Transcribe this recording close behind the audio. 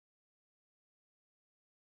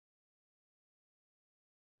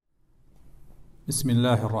بسم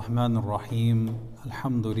الله الرحمن الرحيم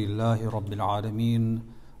الحمد لله رب العالمين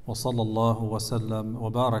وصلى الله وسلم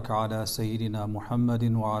وبارك على سيدنا محمد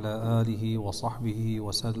وعلى آله وصحبه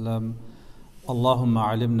وسلم اللهم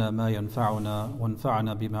علمنا ما ينفعنا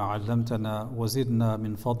وانفعنا بما علمتنا وزدنا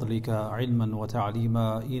من فضلك علما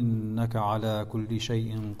وتعليما إنك على كل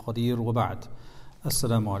شيء قدير وبعد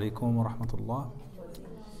السلام عليكم ورحمة الله.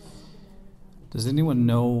 Does anyone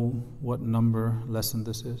know what number lesson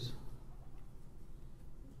this is?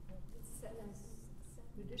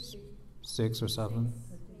 6 or 7?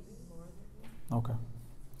 Okay.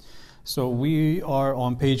 So we are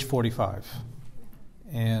on page 45,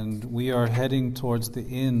 and we are heading towards the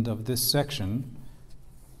end of this section,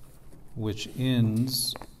 which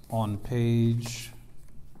ends on page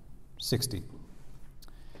 60.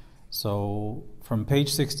 So from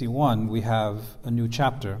page 61, we have a new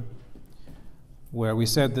chapter where we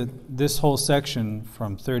said that this whole section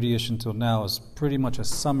from 30-ish until now is pretty much a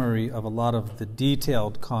summary of a lot of the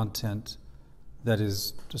detailed content that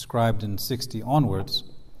is described in 60 onwards.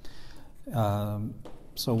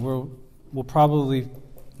 So we'll probably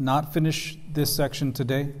not finish this section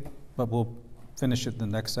today, but we'll finish it in the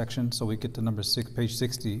next section, so we get to page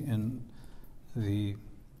 60 in the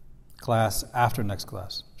class after next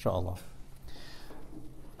class, inshallah.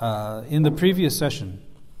 In the previous session,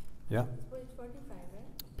 yeah?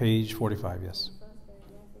 Page 45, yes.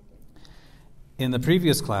 In the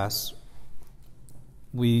previous class,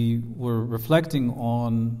 we were reflecting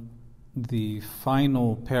on the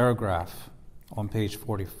final paragraph on page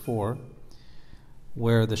 44,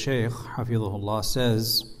 where the Shaykh, Hafidhullah,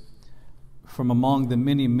 says, "From among the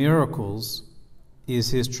many miracles is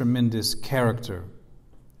his tremendous character.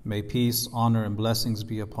 May peace, honor, and blessings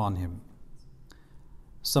be upon him.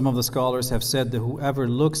 Some of the scholars have said that whoever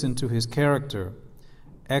looks into his character,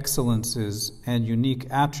 excellences, and unique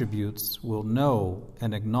attributes will know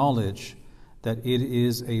and acknowledge that it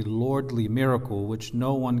is a lordly miracle which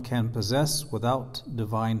no one can possess without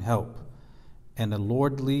divine help, and a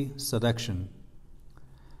lordly selection.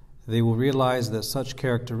 They will realize that such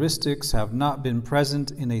characteristics have not been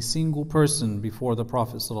present in a single person before the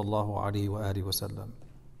Prophet ﷺ."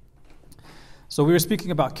 So we were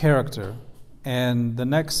speaking about character, and the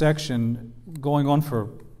next section, going on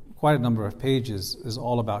for quite a number of pages, is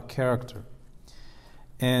all about character.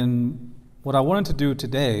 And what I wanted to do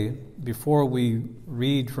today, before we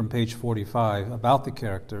read from page 45 about the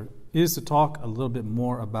character, is to talk a little bit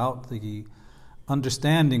more about the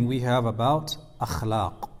understanding we have about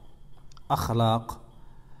akhlaq.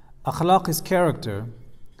 Akhlaq is character,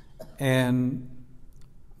 and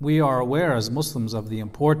we are aware as Muslims of the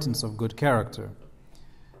importance of good character.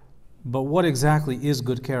 But what exactly is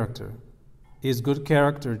good character? Is good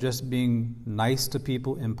character just being nice to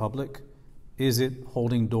people in public? Is it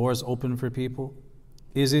holding doors open for people?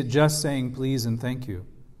 Is it just saying please and thank you?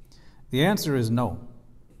 The answer is no.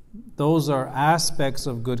 Those are aspects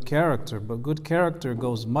of good character, but good character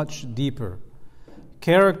goes much deeper.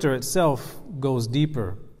 Character itself goes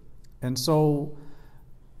deeper. And so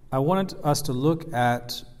I wanted us to look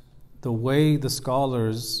at the way the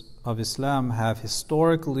scholars of Islam have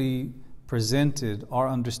historically presented our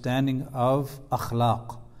understanding of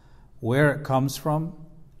akhlaq, where it comes from,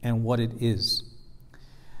 and what it is.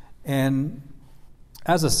 And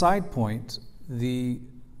as a side point, the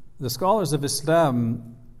scholars of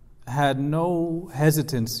Islam had no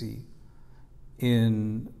hesitancy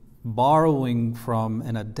in borrowing from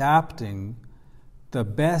and adapting the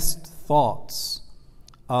best thoughts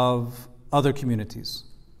of other communities.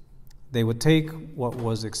 They would take what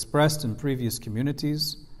was expressed in previous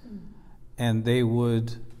communities and they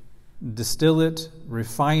would distill it,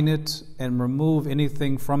 refine it, and remove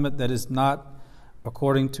anything from it that is not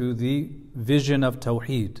according to the vision of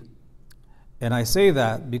Tawheed. And I say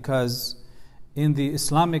that because in the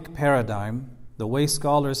Islamic paradigm, the way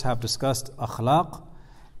scholars have discussed akhlaq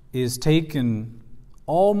is taken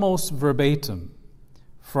almost verbatim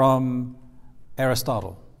from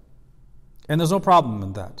Aristotle. And there's no problem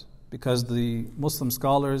in that, because the Muslim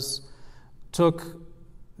scholars took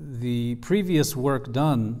the previous work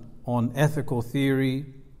done on ethical theory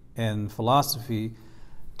and philosophy,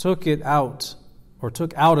 took out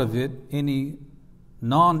of it any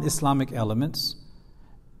non-Islamic elements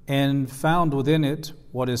and found within it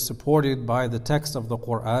what is supported by the text of the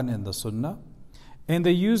Quran and the Sunnah, and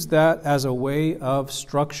they used that as a way of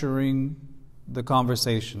structuring the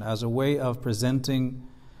conversation, as a way of presenting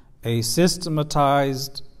a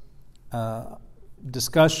systematized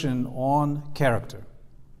discussion on character.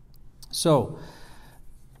 So,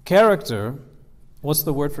 character, what's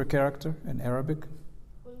the word for character in Arabic?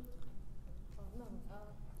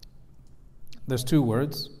 There's two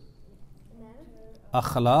words,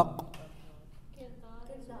 akhlaq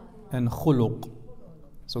and khuluq.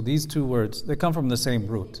 So these two words, they come from the same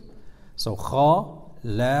root. So kha,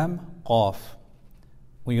 lam, qaf.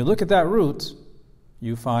 When you look at that root,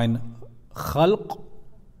 you find khalq,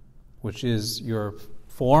 which is your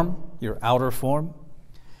form, your outer form,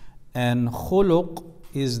 and khuluq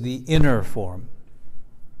is the inner form,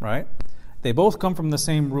 right? They both come from the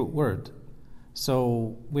same root word.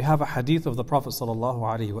 So we have a hadith of the Prophet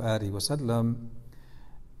ﷺ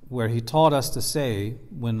where he taught us to say,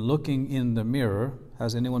 when looking in the mirror,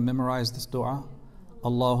 has anyone memorized this dua?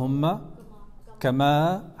 Allahumma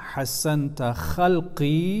kama hassanta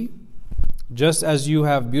khalqi, just as you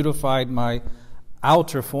have beautified my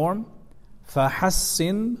outer form,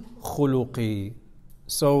 fahassin khuluqi,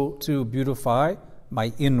 so to beautify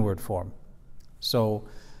my inward form. So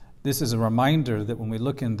this is a reminder that when we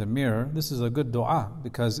look in the mirror, this is a good dua,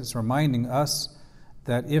 because it's reminding us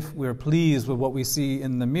that if we're pleased with what we see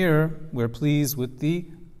in the mirror, we're pleased with the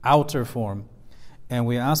outer form. And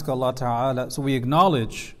we ask Allah Ta'ala, so we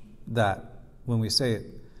acknowledge that when we say it.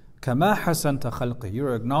 Kama hasanta khalqi,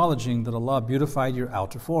 you're acknowledging that Allah beautified your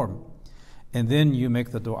outer form. And then you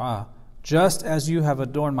make the dua, just as you have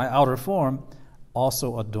adorned my outer form,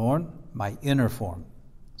 also adorn my inner form.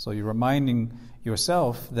 So you're reminding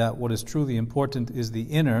yourself that what is truly important is the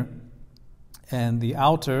inner, and the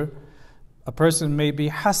outer. A person may be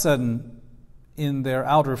hasan in their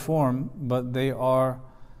outer form, but they are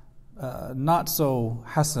not so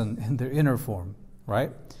hasan in their inner form, right?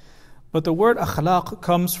 But the word akhlaq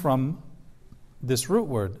comes from this root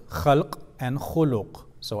word, khalq and khuluq,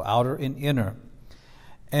 so outer and inner.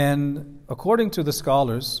 And according to the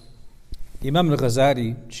scholars, Imam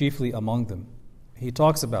al-Ghazali chiefly among them, he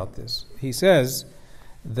talks about this. He says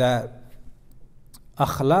that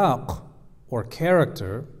akhlaq, or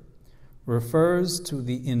character, refers to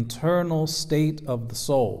the internal state of the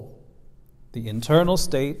soul. The internal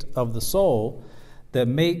state of the soul that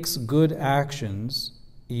makes good actions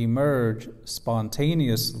emerge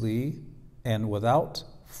spontaneously and without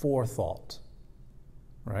forethought.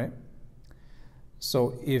 Right?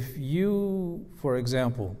 So if you, for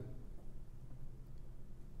example,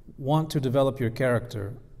 want to develop your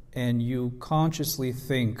character and you consciously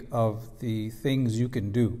think of the things you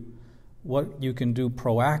can do, what you can do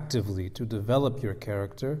proactively to develop your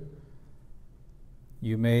character,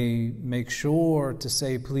 you may make sure to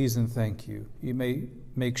say please and thank you. You may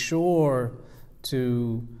make sure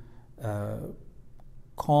to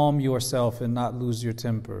calm yourself and not lose your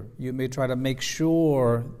temper. You may try to make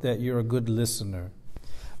sure that you're a good listener.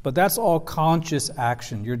 But that's all conscious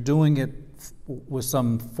action. You're doing it with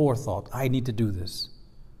some forethought. I need to do this.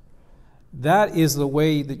 That is the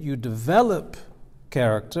way that you develop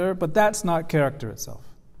character, but that's not character itself.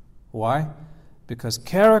 Why? Because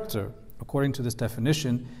character, according to this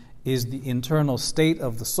definition, is the internal state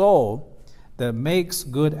of the soul that makes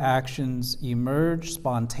good actions emerge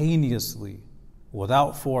spontaneously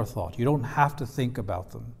without forethought. You don't have to think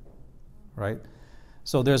about them, right?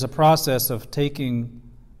 So there's a process of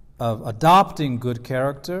adopting good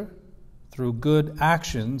character through good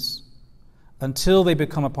actions until they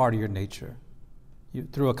become a part of your nature.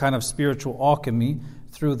 Through a kind of spiritual alchemy,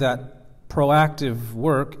 through that proactive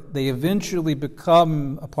work, they eventually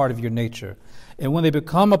become a part of your nature. And when they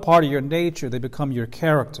become a part of your nature, they become your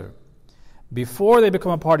character. Before they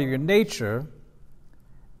become a part of your nature,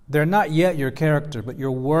 they're not yet your character, but you're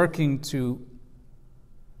working to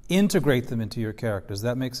integrate them into your character. Does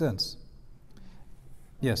that make sense?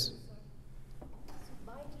 Yes?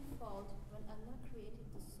 By default, when Allah created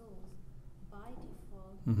the souls, by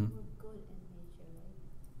default, Mm-hmm. we were good in nature,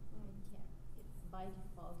 right? It's by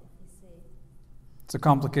default if we say. It's a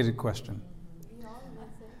complicated question. We all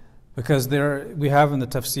would say. Because we have in the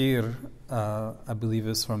tafsir, I believe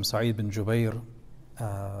it's from Sa'id bin Jubair,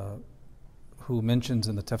 who mentions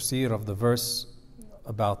in the tafsir of the verse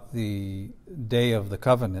about the day of the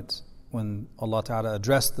covenant, when Allah Ta'ala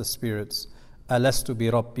addressed the spirits, Alastu bi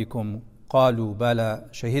rabbikum qalu bala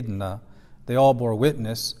shahidna. They all bore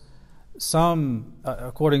witness. Some,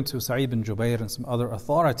 according to Sa'id bin Jubair and some other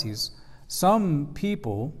authorities, some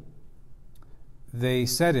people, they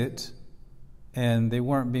said it and they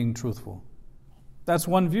weren't being truthful. That's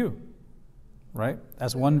one view, right?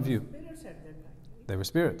 That's one view. Spirits at that time. They were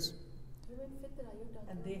spirits.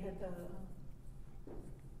 And they had the,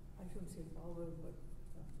 I shouldn't say power, but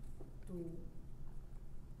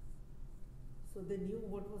so they knew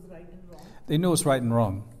what was right and wrong. They knew what's right and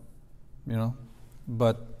wrong,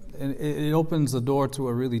 but it opens the door to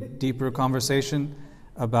a really deeper conversation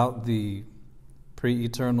about the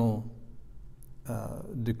pre-eternal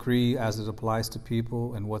decree as it applies to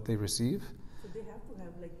people and what they receive. So they have to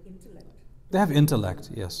have like intellect. They have intellect,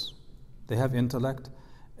 yes. They have intellect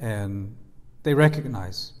and they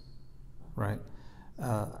recognize, right?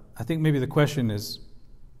 I think maybe the question is,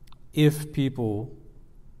 if people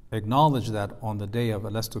acknowledge that on the day of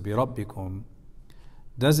Alastu bi Rabbikum,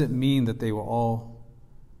 does it mean that they were all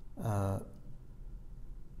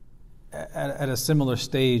at a similar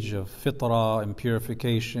stage of fitrah and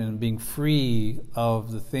purification, being free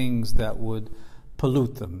of the things that would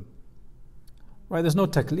pollute them? Right? There's no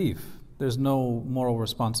taklif. There's no moral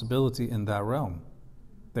responsibility in that realm.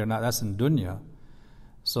 They're not. That's in dunya.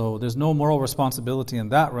 So there's no moral responsibility in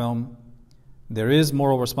that realm. There is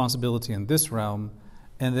moral responsibility in this realm.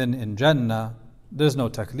 And then in Jannah, there's no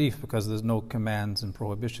taklif because there's no commands and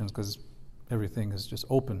prohibitions because everything is just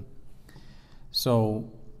open.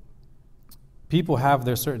 So people have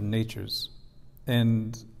their certain natures.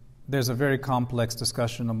 And there's a very complex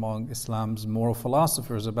discussion among Islam's moral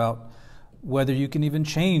philosophers about whether you can even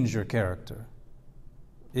change your character.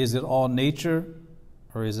 Is it all nature,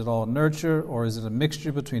 or is it all nurture, or is it a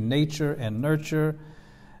mixture between nature and nurture?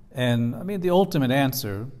 And I mean, the ultimate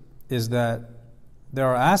answer is that there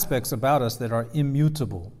are aspects about us that are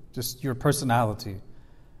immutable, just your personality,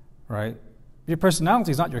 right? Your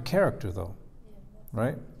personality is not your character, though,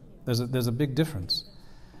 right? There's a big difference.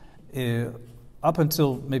 Up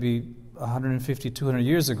until maybe 150, 200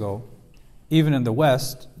 years ago, even in the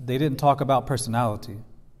West, they didn't talk about personality.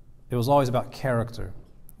 It was always about character.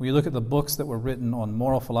 When you look at the books that were written on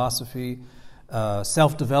moral philosophy,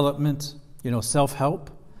 self-development, self-help,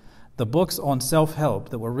 the books on self-help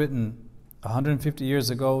that were written 150 years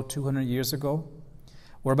ago, 200 years ago,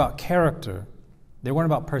 were about character. They weren't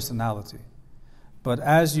about personality. But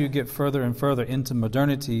as you get further and further into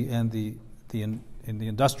modernity and in the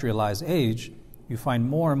industrialized age, you find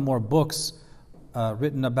more and more books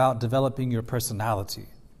written about developing your personality.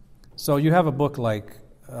 So you have a book like,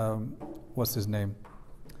 what's his name?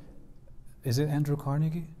 Is it Andrew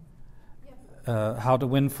Carnegie? How to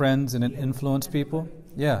Win Friends and Influence People?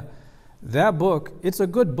 Yeah. That book, it's a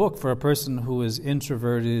good book for a person who is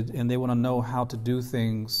introverted and they want to know how to do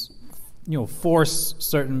things, force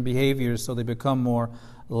certain behaviors so they become more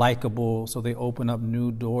likable, so they open up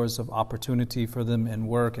new doors of opportunity for them in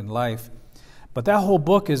work and life. But that whole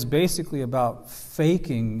book is basically about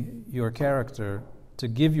faking your character to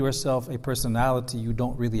give yourself a personality you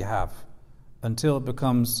don't really have until it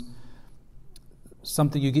becomes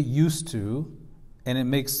something you get used to and it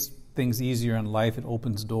makes things easier in life. It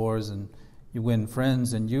opens doors and you win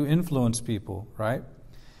friends and you influence people, right?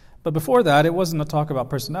 But before that, it wasn't a talk about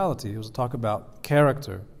personality. It was a talk about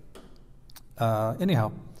character.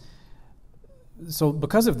 Anyhow, so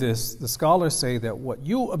because of this, the scholars say that what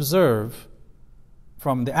you observe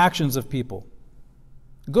from the actions of people,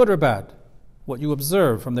 good or bad, what you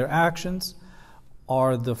observe from their actions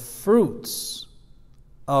are the fruits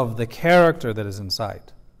of the character that is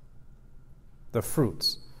inside. The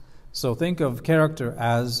fruits. So think of character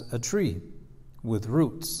as a tree with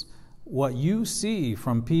roots. What you see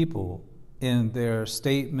from people in their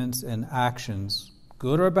statements and actions,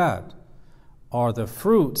 good or bad, are the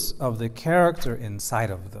fruits of the character inside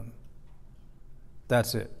of them.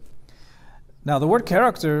 That's it. Now, the word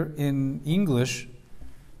character in English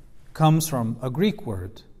comes from a Greek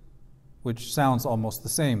word, which sounds almost the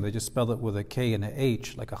same. They just spell it with a K and a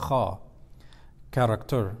H, like a cha,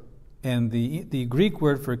 character. And the Greek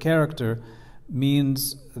word for character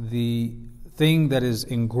means the thing that is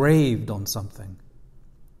engraved on something.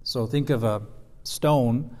 So think of a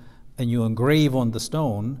stone, and you engrave on the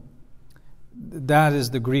stone. That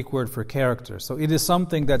is the Greek word for character. So it is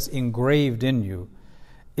something that's engraved in you.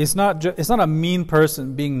 It's not a mean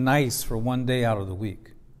person being nice for one day out of the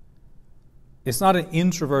week. It's not an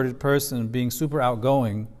introverted person being super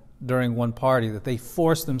outgoing during one party that they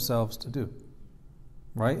force themselves to do.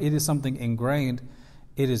 Right? It is something ingrained.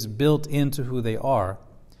 It is built into who they are.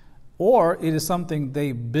 Or it is something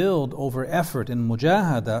they build over effort in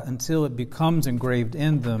mujahada until it becomes engraved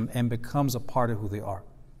in them and becomes a part of who they are.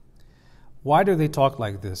 Why do they talk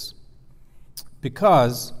like this?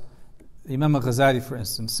 Because Imam al-Ghazali, for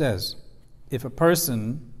instance, says, if a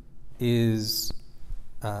person is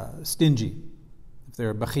stingy, if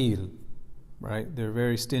they're bakhil, right? They're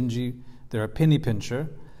very stingy, they're a penny pincher,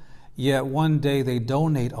 yet one day they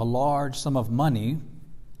donate a large sum of money,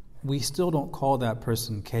 we still don't call that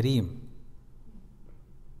person kareem.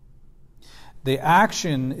 The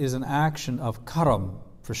action is an action of karam,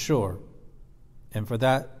 for sure. And for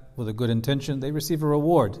that, with a good intention, they receive a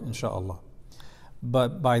reward, inshallah.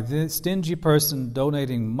 But by the stingy person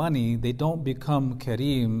donating money, they don't become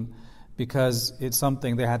kareem because it's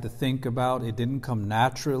something they had to think about. It didn't come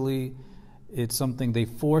naturally. It's something they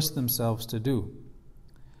forced themselves to do.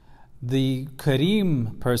 The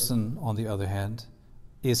Kareem person, on the other hand,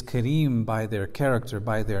 is Kareem by their character,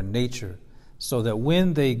 by their nature, so that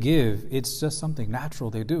when they give, it's just something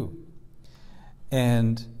natural they do.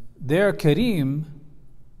 And they're Kareem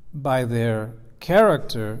by their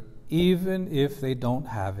character, even if they don't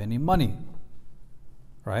have any money,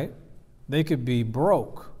 right? They could be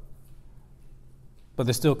broke, but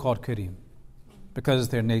they're still called Kareem because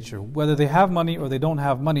it's their nature. Whether they have money or they don't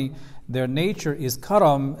have money, their nature is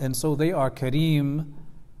karam, and so they are Kareem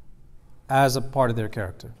as a part of their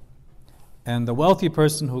character. And the wealthy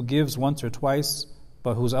person who gives once or twice,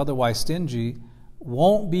 but who's otherwise stingy,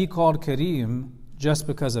 won't be called Kareem just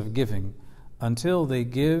because of giving, until they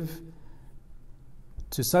give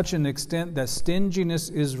to such an extent that stinginess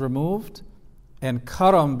is removed and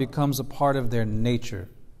karam becomes a part of their nature,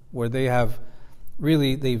 where they've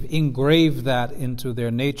engraved that into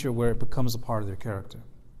their nature, where it becomes a part of their character.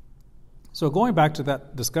 So going back to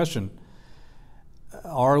that discussion,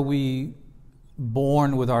 are we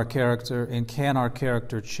born with our character, and can our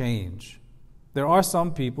character change? There are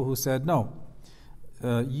some people who said, no,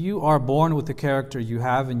 you are born with the character you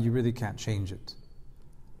have and you really can't change it.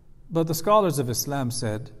 But the scholars of Islam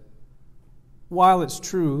said, while it's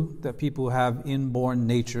true that people have inborn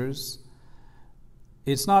natures,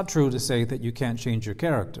 it's not true to say that you can't change your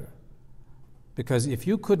character. Because if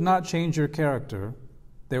you could not change your character,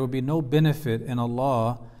 there would be no benefit in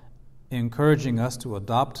Allah encouraging us to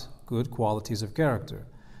adopt good qualities of character.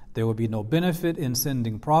 There would be no benefit in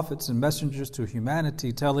sending prophets and messengers to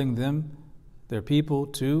humanity telling them, their people,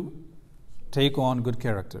 to take on good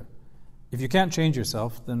character. If you can't change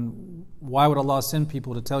yourself, then why would Allah send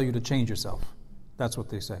people to tell you to change yourself? That's what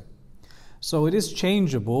they say. So it is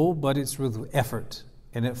changeable, but it's with effort.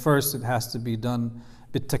 And at first it has to be done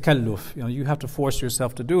bitakalluf. You have to force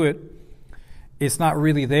yourself to do it. It's not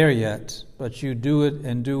really there yet, but you do it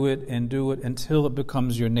and do it and do it until it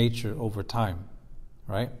becomes your nature over time,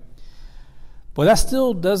 right? But that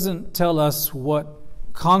still doesn't tell us what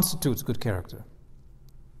constitutes good character.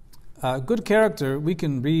 Good character, we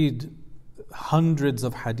can read hundreds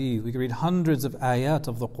of hadith, we can read hundreds of ayat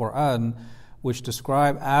of the Quran which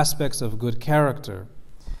describe aspects of good character.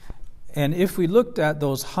 And if we looked at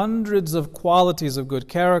those hundreds of qualities of good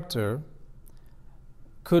character,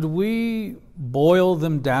 could we boil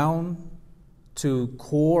them down to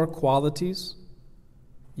core qualities?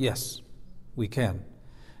 Yes, we can.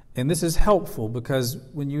 And this is helpful because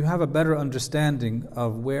when you have a better understanding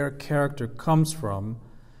of where character comes from,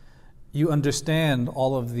 you understand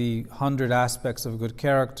all of the 100 aspects of good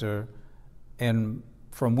character and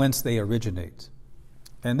from whence they originate.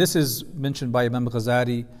 And this is mentioned by Imam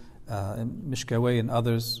Ghazali, Mishkawi and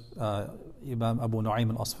others, Imam Abu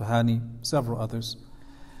Nu'aym al-Asfahani, several others.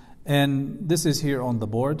 And this is here on the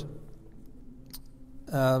board.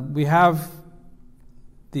 We have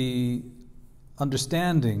the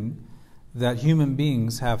understanding that human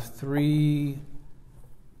beings have three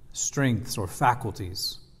strengths or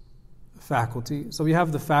faculties. So we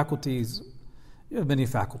have the faculties. You have many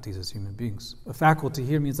faculties as human beings. A faculty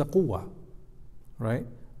here means a quwwa, right?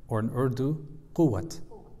 Or in Urdu, quwwat,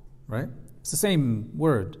 right? It's the same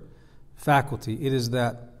word, faculty. It is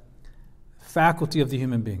that faculty of the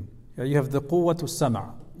human being. You have the quwwatu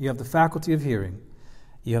sama', you have the faculty of hearing,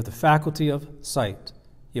 you have the faculty of sight,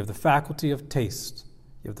 you have the faculty of taste,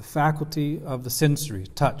 you have the faculty of the sensory,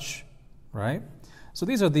 touch, right? So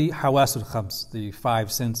these are the hawasul khams, the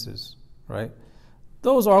five senses, right?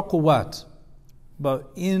 Those are quwwat.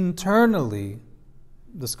 But internally,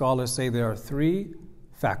 the scholars say there are three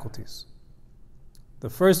faculties. The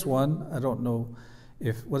first one, I don't know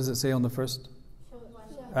what does it say on the first?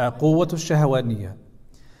 Quwwatu shahwaniyya.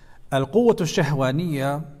 Al-quwwatu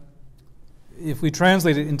shahwaniyya, if we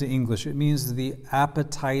translate it into English, it means the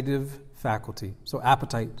appetitive faculty. So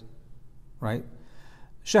appetite, right?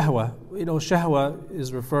 Shahwa, shahwa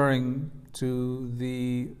is referring to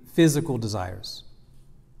the physical desires.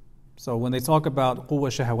 So when they talk about quwwa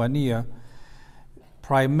shahwaniyya,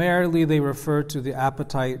 primarily they refer to the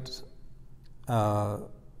appetite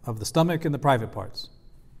of the stomach and the private parts.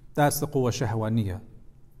 That's the quwwa shahwaniyya,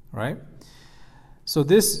 right? So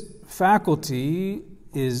this faculty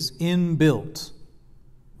is inbuilt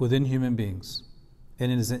within human beings.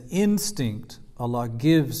 And it is an instinct Allah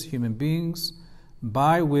gives human beings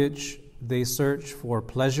by which they search for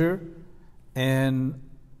pleasure and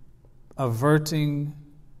averting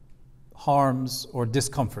harms or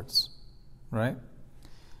discomforts, right?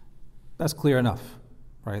 That's clear enough,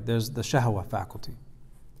 right? There's the shahwa faculty.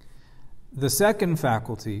 The second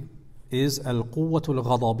faculty is al-quwwatul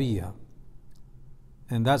ghadabiyya.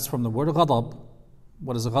 And that's from the word ghadab.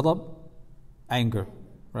 What is ghadab? Anger,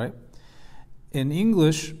 right? In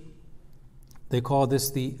English, they call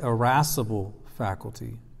this the irascible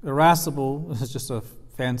faculty. Irascible is just a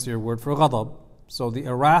fancier word for ghadab. So the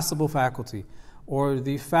irascible faculty, or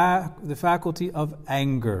the faculty of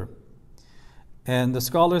anger. And the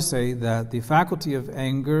scholars say that the faculty of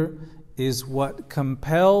anger is what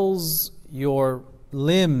compels your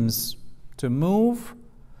limbs to move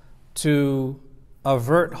to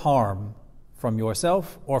avert harm from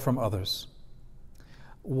yourself or from others.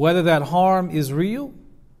 Whether that harm is real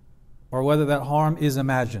or whether that harm is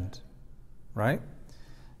imagined, right?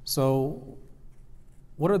 So,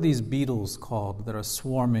 what are these beetles called that are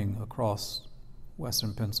swarming across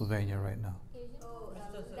western Pennsylvania right now?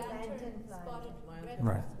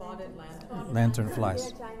 Right. Spotted lantern. Lantern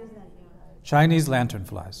flies. Chinese lantern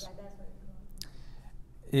flies.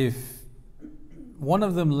 If one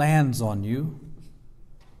of them lands on you,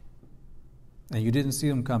 and you didn't see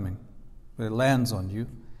them coming, but it lands on you,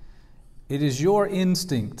 it is your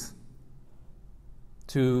instinct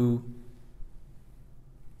to,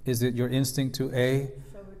 is it your instinct to A,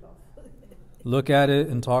 look at it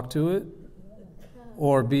and talk to it?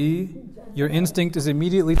 Or B, your instinct is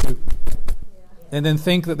immediately to, and then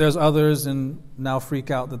think that there's others and now freak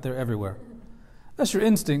out that they're everywhere. That's your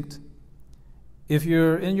instinct. If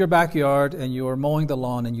you're in your backyard and you're mowing the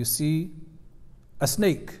lawn and you see a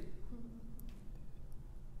snake,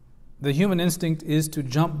 the human instinct is to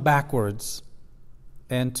jump backwards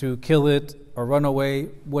and to kill it or run away,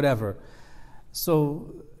 whatever.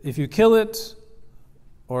 So if you kill it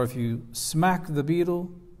or if you smack the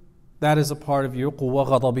beetle, that is a part of your quwwa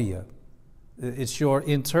ghadabiyya. It's your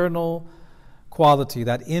internal quality,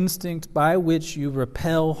 that instinct by which you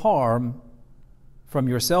repel harm from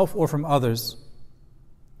yourself or from others,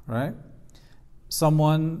 right?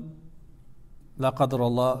 Someone, la qadar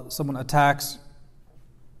Allah, someone attacks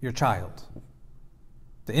your child.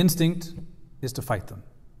 The instinct is to fight them,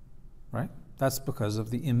 right? That's because of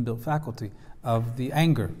the inbuilt faculty of the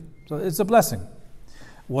anger. So it's a blessing.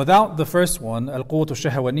 Without the first one, al-quwwatu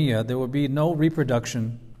shahwaniyya, there would be no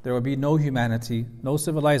reproduction, there would be no humanity, no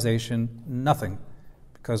civilization, nothing,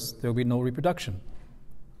 because there would be no reproduction.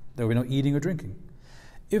 There would be no eating or drinking.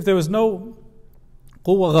 If there was no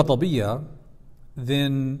quwwa ghadabiyya,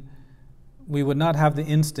 then we would not have the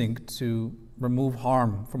instinct to remove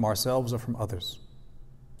harm from ourselves or from others.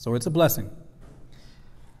 So it's a blessing.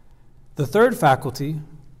 The third faculty,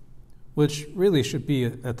 which really should be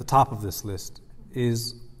at the top of this list,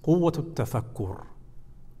 is quwwatu tafakkur.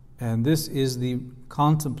 And this is the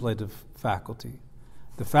contemplative faculty,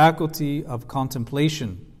 the faculty of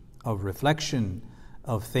contemplation, of reflection,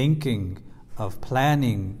 of thinking, of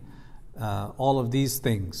planning, all of these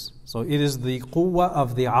things. So it is the quwwa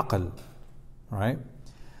of the aql, right?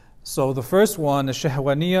 So the first one, the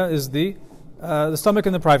shahwaniyya, is the stomach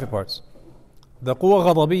and the private parts. The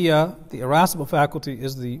quwwa ghadabiyya, the irascible faculty,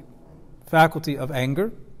 is the faculty of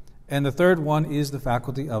anger. And the third one is the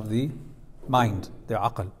faculty of the mind, the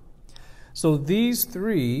aql. So these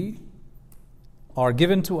three are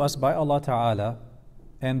given to us by Allah Ta'ala,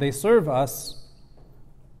 and they serve us,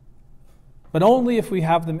 but only if we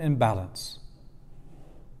have them in balance.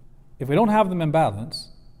 If we don't have them in balance,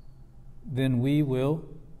 then we will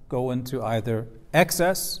go into either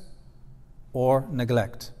excess or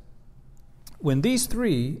neglect. When these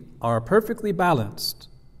three are perfectly balanced,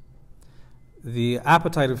 the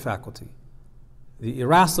appetitive faculty, the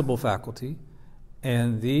irascible faculty,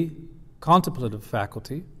 and the contemplative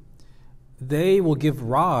faculty, they will give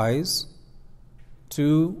rise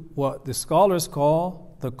to what the scholars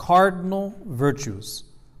call the cardinal virtues,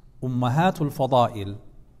 ummahatul fada'il,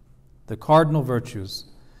 the cardinal virtues.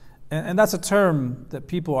 And that's a term that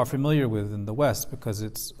people are familiar with in the West because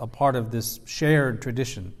it's a part of this shared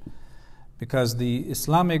tradition. Because the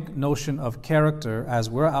Islamic notion of character, as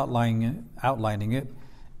we're outlining it,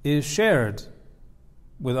 is shared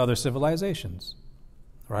with other civilizations,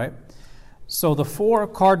 right? So the four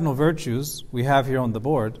cardinal virtues we have here on the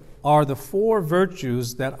board are the four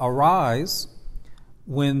virtues that arise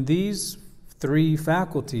when these three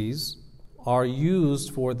faculties are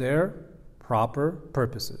used for their proper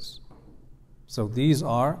purposes. So these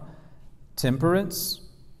are temperance,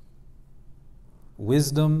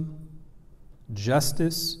 wisdom,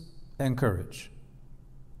 justice, and courage.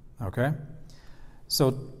 Okay?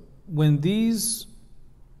 So when these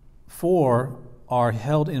four are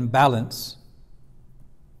held in balance,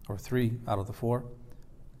 or three out of the four,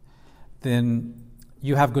 then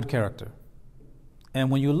you have good character. And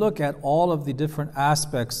when you look at all of the different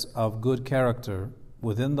aspects of good character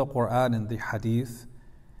within the Quran and the Hadith,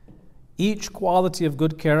 each quality of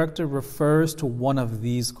good character refers to one of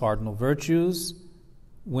these cardinal virtues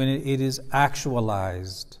when it is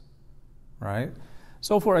actualized, right?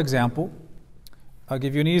 So, for example, I'll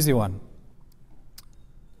give you an easy one.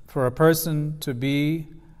 For a person to be,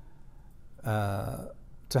 to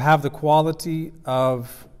have the quality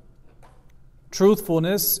of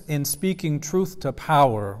truthfulness in speaking truth to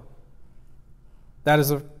power, that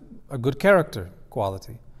is a good character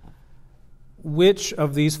quality. Which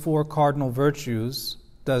of these four cardinal virtues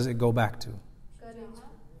does it go back to?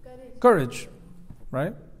 Courage,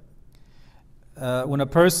 right? When a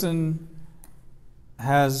person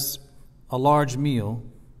has a large meal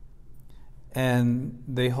and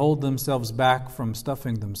they hold themselves back from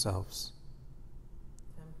stuffing themselves.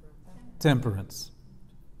 Temperance,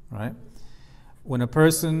 right? When a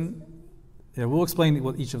person, we'll explain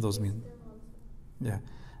what each of those mean. Yeah.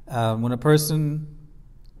 When a person,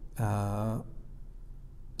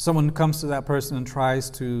 someone comes to that person and tries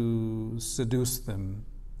to seduce them,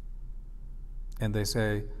 and they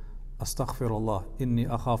say, Astaghfirullah, inni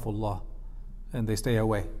akhafullah, and they stay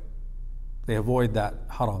away. They avoid that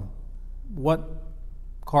haram. What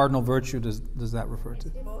cardinal virtue does that refer to?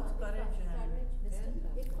 Both courage and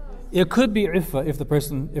It could be iffa if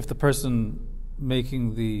the person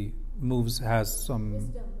making the moves has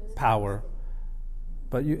some power.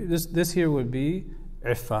 But this here would be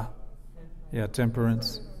iffa. Yeah,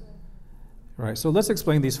 temperance. Right, so let's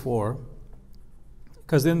explain these four.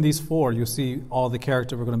 Because in these four, you see all the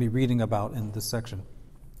character we're going to be reading about in this section.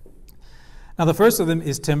 Now, the first of them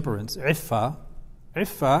is temperance. Iffa.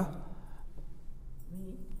 Iffa.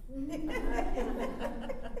 I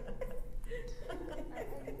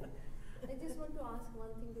just want to ask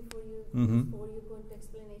one thing before you go into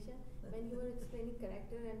explanation. When you were explaining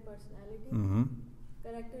character and personality,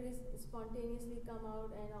 character is spontaneously come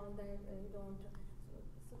out and all that. You don't.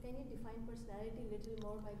 So can you define personality a little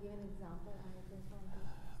more by giving an example?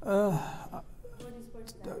 What is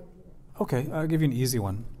personality? Okay, I'll give you an easy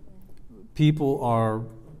one. People are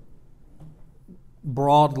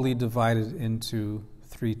broadly divided into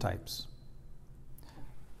three types: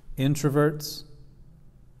 introverts,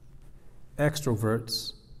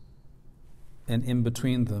 extroverts, and in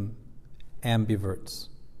between them, ambiverts.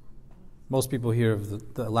 Most people hear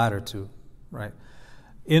of the latter two, right?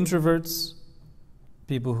 Introverts,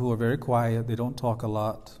 people who are very quiet, they don't talk a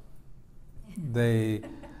lot, they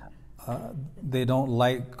don't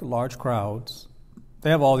like large crowds. They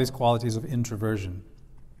have all these qualities of introversion.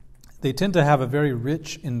 They tend to have a very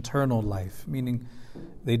rich internal life, meaning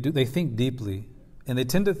they think deeply, and they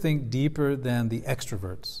tend to think deeper than the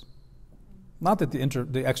extroverts. Not that the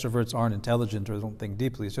extroverts aren't intelligent or don't think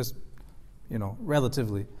deeply. It's just,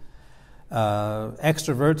 relatively.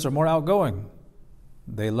 Extroverts are more outgoing.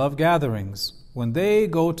 They love gatherings. When they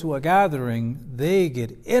go to a gathering, they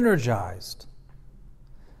get energized.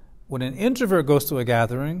 When an introvert goes to a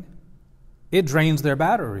gathering, it drains their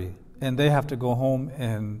battery, and they have to go home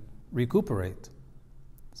and recuperate.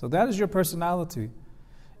 So that is your personality.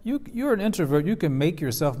 You're an introvert. You can make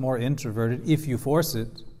yourself more introverted if you force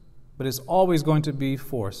it, but it's always going to be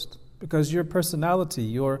forced because your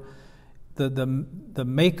personality, the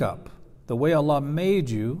makeup, the way Allah made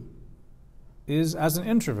you is as an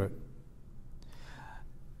introvert.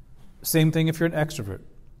 Same thing if you're an extrovert.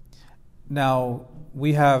 Now,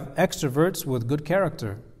 we have extroverts with good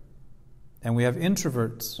character, and we have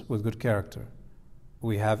introverts with good character.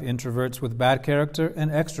 We have introverts with bad character and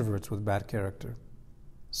extroverts with bad character.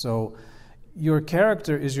 So your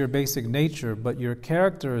character is your basic nature, but your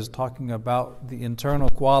character is talking about the internal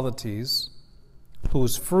qualities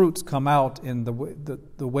whose fruits come out in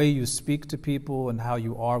the way you speak to people and how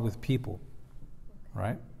you are with people,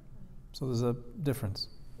 right? So there's a difference.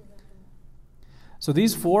 So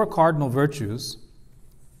these four cardinal virtues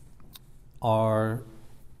are,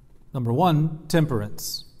 number one,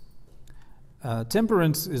 temperance.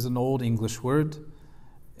 Temperance is an old English word,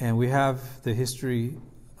 and we have the history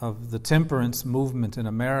of the temperance movement in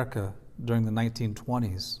America during the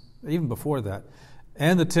 1920s, even before that,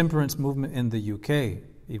 and the temperance movement in the UK,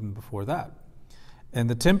 even before that. And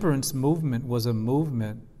the temperance movement was a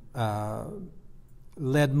movement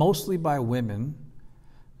led mostly by women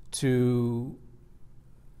to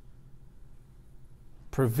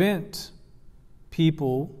prevent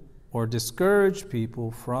people or discourage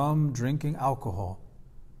people from drinking alcohol.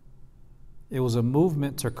 It was a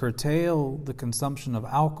movement to curtail the consumption of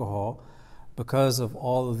alcohol because of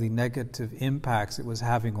all of the negative impacts it was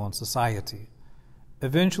having on society.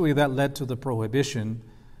 Eventually that led to the prohibition,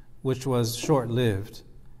 which was short-lived,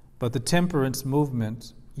 but the temperance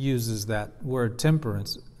movement uses that word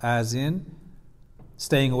temperance as in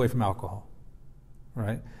staying away from alcohol,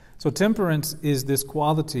 right? So temperance is this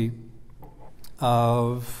quality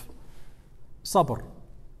of sabr,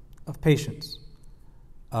 of patience,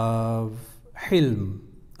 of hilm,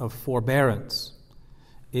 of forbearance.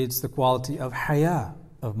 It's the quality of haya,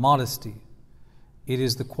 of modesty. It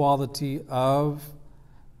is the quality of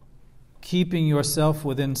keeping yourself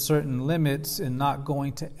within certain limits and not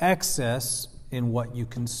going to excess in what you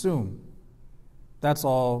consume. That's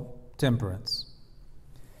all temperance.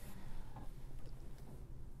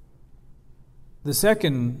 The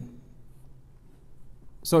second,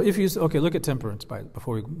 so if you, okay, look at temperance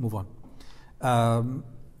before we move on.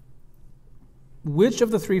 Which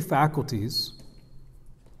of the three faculties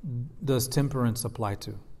does temperance apply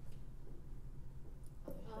to?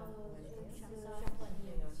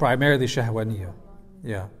 Primarily shahwaniyah.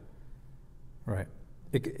 Yeah. Right.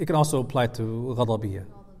 It can also apply to ghadabiyah,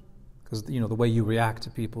 because the way you react to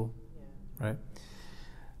people, right?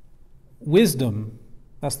 Wisdom,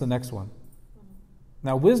 that's the next one.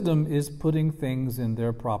 Now, wisdom is putting things in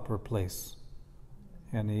their proper place.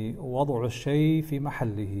 يعني وضع الشيء في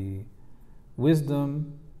محله.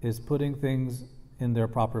 Wisdom is putting things in their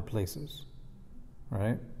proper places,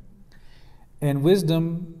 right? And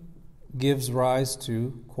wisdom gives rise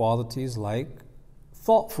to qualities like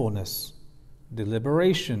thoughtfulness,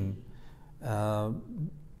 deliberation,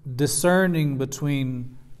 discerning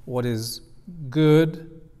between what is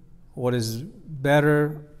good, what is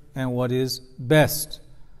better, and what is best,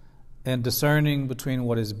 and discerning between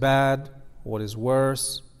what is bad, what is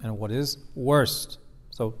worse, and what is worst.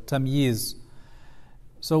 So tamyiz.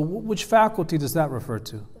 So which faculty does that refer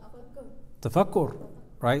to? Tafakkur,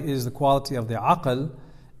 right? It is the quality of the aql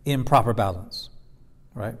in proper balance,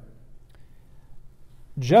 right?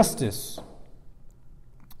 Justice.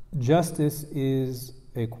 Justice is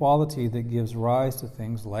a quality that gives rise to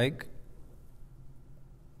things like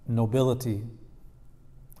nobility,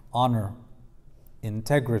 honor,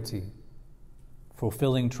 integrity,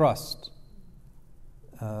 fulfilling trust,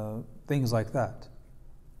 things like that.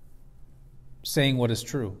 Saying what is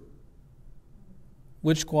true.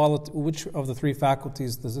 Which of the three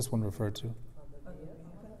faculties does this one refer to?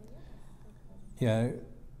 Yeah.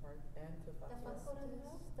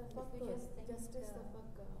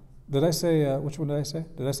 Did I say, which one did I say?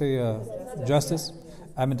 Did I say justice?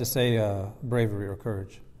 I meant to say bravery or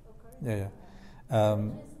courage. Yeah.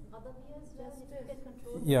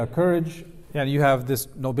 Yeah, courage. Yeah, you have this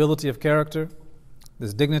nobility of character,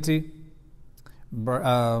 this dignity,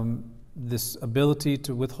 this ability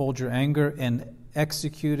to withhold your anger and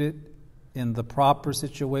execute it in the proper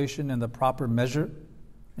situation, in the proper measure.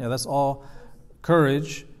 Yeah, that's all.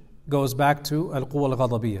 Courage goes back to al-quwa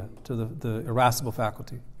al-ghadabiyya, to the irascible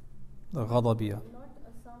faculty, the ghadabiyya. Not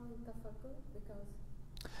some tafakkur, because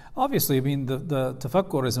Obviously, I mean, the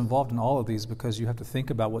tafakkur is involved in all of these because you have to think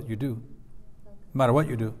about what you do, no matter what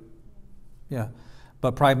you do. Yeah.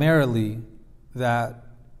 But primarily, that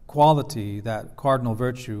quality, that cardinal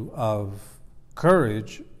virtue of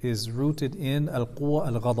courage is rooted in al-quwa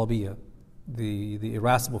al-ghadabiyya, the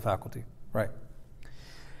irascible faculty. Right.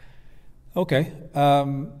 Okay.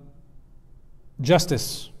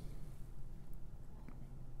 Justice.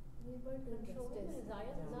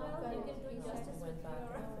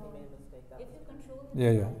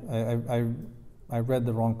 Yeah. I read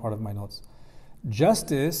the wrong part of my notes.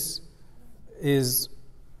 Justice is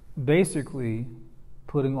basically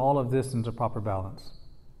putting all of this into proper balance.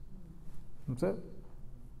 That's it.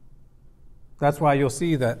 That's why you'll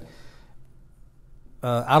see that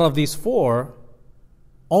out of these four,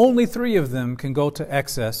 only three of them can go to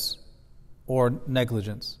excess or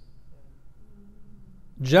negligence.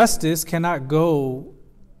 Justice cannot go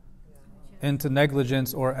into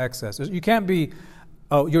negligence or excess. You can't be,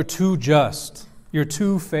 oh, you're too just, you're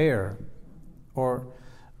too fair, or,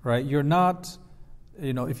 right, you're not,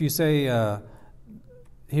 if you say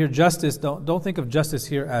here justice, don't think of justice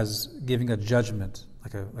here as giving a judgment,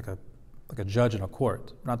 like a judge in a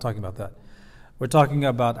court. We're not talking about that. We're talking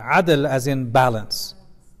about adl as in balance.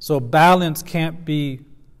 So balance can't be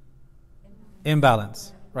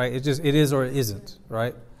imbalance, right? It is or it isn't,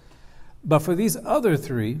 right? But for these other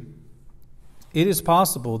three, it is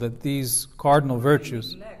possible that these cardinal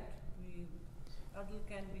virtues. Adl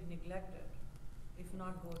can be neglected, if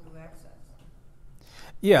not go to excess.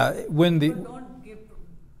 Yeah, when the. But don't give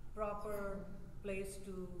proper place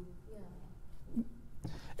to.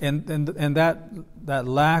 Yeah. And that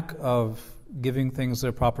lack of giving things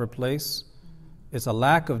their proper place. It's a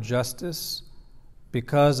lack of justice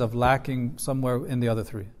because of lacking somewhere in the other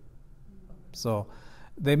three. So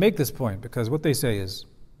they make this point because what they say is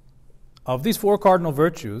Of these 4 cardinal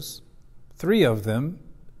virtues, 3 of them,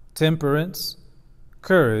 temperance,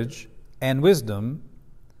 courage, and wisdom,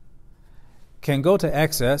 can go to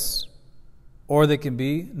excess or they can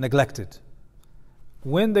be neglected.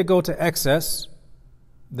 When they go to excess,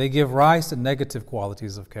 they give rise to negative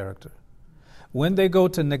qualities of character. When they go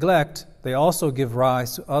to neglect, they also give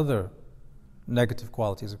rise to other negative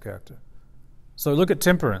qualities of character. So look at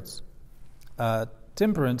temperance.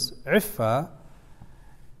 Temperance, iffa,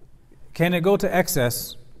 can it go to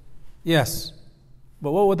excess? Yes.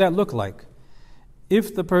 But what would that look like?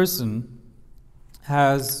 If the person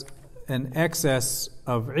has an excess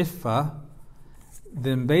of iffa,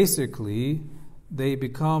 then basically they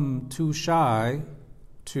become too shy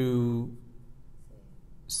to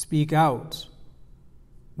speak out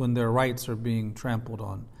when their rights are being trampled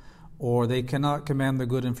on, or they cannot command the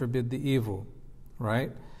good and forbid the evil,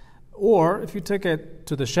 right? Or if you take it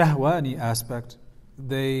to the shahwani aspect,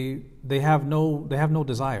 they have no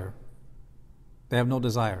desire. They have no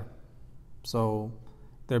desire. So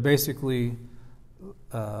they're basically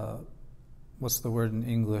what's the word in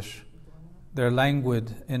English? They're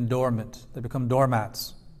languid and dormant. They become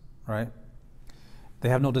doormats, right? They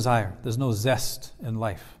have no desire. There's no zest in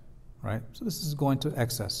life, right? So this is going to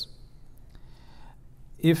excess.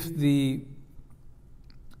 If the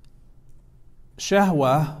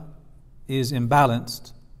shahwa is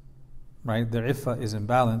imbalanced, right, their iffa is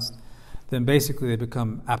imbalanced, then basically they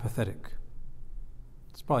become apathetic.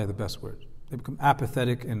 It's probably the best word. They become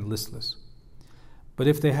apathetic and listless. But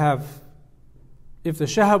if the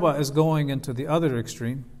shahwa is going into the other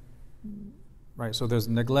extreme, right, so there's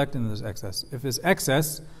neglect and there's excess. If it's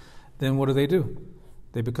excess, then what do?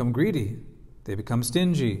 They become greedy, they become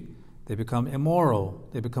stingy, they become immoral,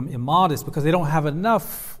 they become immodest because they don't have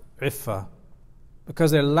enough iffa.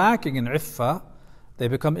 Because they're lacking in iffa, they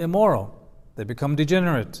become immoral, they become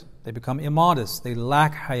degenerate, they become immodest, they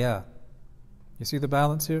lack haya. You see the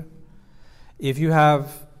balance here? If you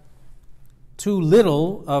have too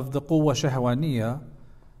little of the quwwa shahwaniya,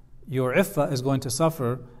 your iffa is going to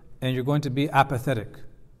suffer and you're going to be apathetic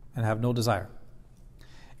and have no desire.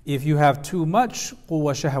 If you have too much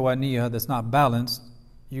quwwa shahwaniya that's not balanced,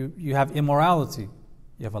 you have immorality,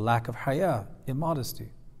 you have a lack of haya, immodesty,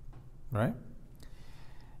 right?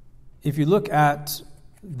 If you look at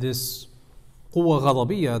this quwwa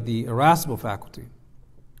ghadabiyya, the irascible faculty,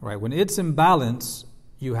 right? When it's in balance,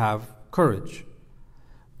 you have courage.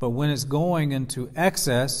 But when it's going into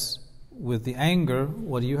excess with the anger,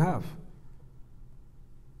 what do you have?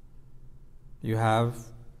 You have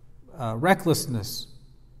recklessness,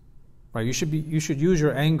 right? You should use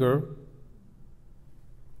your anger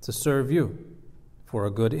to serve you for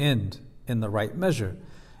a good end in the right measure.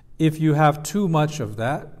 If you have too much of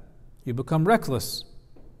that, you become reckless,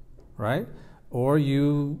 right? Or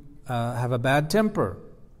you have a bad temper,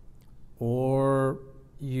 or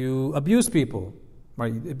you abuse people,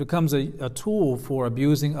 right? It becomes a tool for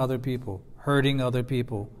abusing other people, hurting other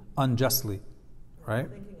people unjustly, right? I'm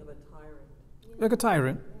thinking of a tyrant. Like a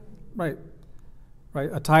tyrant, right? Right.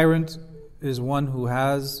 A tyrant is one who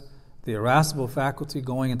has the irascible faculty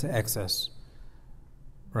going into excess,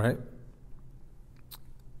 right?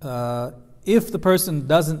 If the person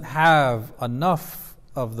doesn't have enough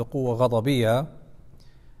of the quwwa ghadabiyya,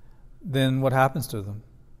 then what happens to them?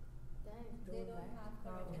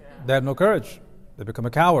 They have no courage. They become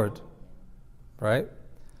a coward, right?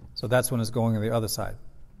 So that's when it's going on the other side,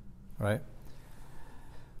 right?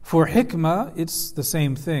 For hikmah, it's the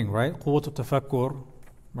same thing, right? Quwwat tafakkur,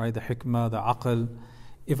 right? The hikmah, the aql.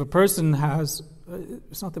 If a person has,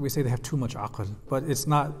 it's not that we say they have too much aql, but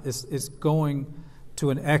it's going to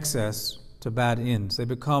an excess, to bad ends. They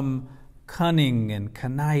become cunning and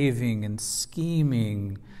conniving and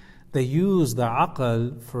scheming. They use the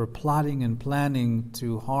aql for plotting and planning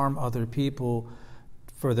to harm other people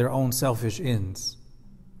for their own selfish ends,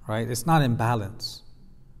 right? It's not in balance.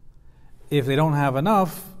 If they don't have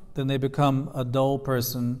enough, then they become a dull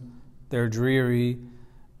person, they're dreary,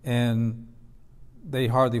 and they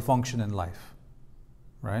hardly function in life,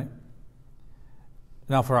 right?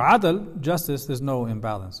 Now for adl, justice, there's no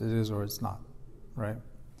imbalance. It is or it's not, right?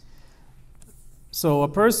 So a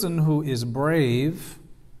person who is brave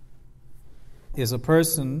is a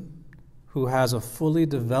person who has a fully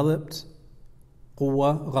developed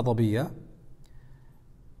quwwa ghadabiyya,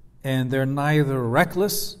 and they're neither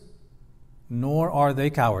reckless nor are they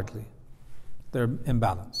cowardly. They're in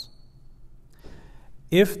balance.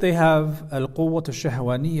 If they have al-quwwat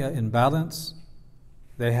al-shahwaniyya in balance,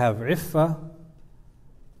 they have iffa,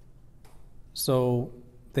 so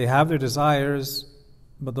they have their desires,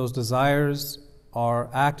 but those desires are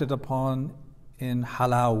acted upon in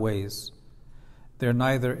halal ways. They're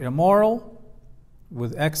neither immoral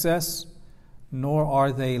with excess, nor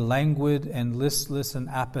are they languid and listless and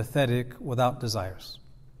apathetic without desires.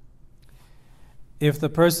 If the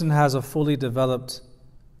person has a fully developed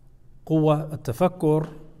quwwa at-tafakkur,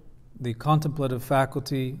 the contemplative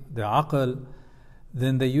faculty, the aql,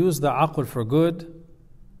 then they use the aql for good.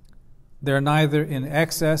 They're neither in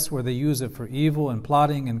excess where they use it for evil and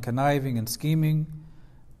plotting and conniving and scheming,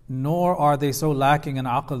 nor are they so lacking in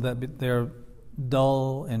aql that they're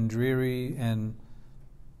dull and dreary and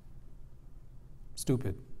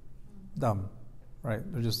stupid, dumb, right?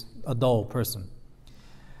 They're just a dull person.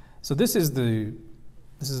 So this is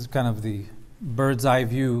kind of the bird's eye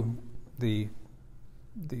view, the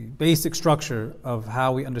basic structure of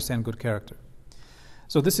how we understand good character.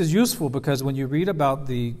 So this is useful because when you read about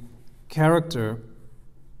the character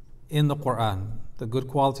in the Quran, the good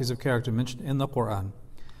qualities of character mentioned in the Quran,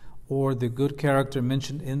 or the good character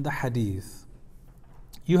mentioned in the Hadith,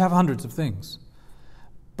 you have hundreds of things,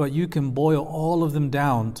 but you can boil all of them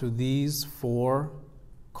down to these 4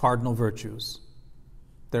 cardinal virtues.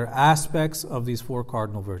 They're aspects of these 4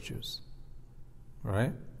 cardinal virtues,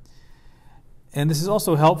 right? And this is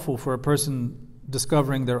also helpful for a person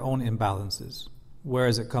discovering their own imbalances. Where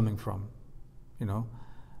is it coming from? You know,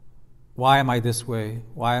 why am I this way?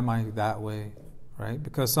 Why am I that way? Right?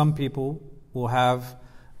 Because some people will have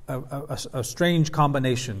a strange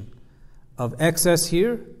combination of excess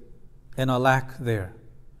here and a lack there.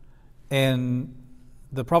 And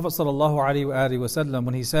the Prophet ﷺ,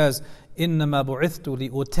 when he says, إِنَّمَا بُعِثْتُ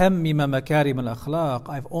لِأُتَمِّمَ مَكَارِمَ الْأَخْلَاقِ,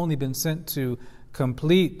 I've only been sent to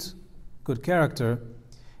complete good character,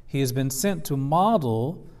 he has been sent to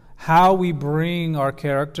model how we bring our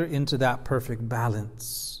character into that perfect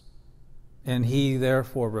balance. And he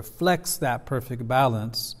therefore reflects that perfect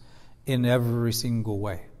balance in every single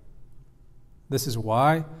way. This is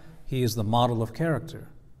why he is the model of character,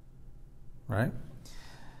 right?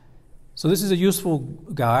 So this is a useful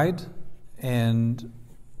guide, and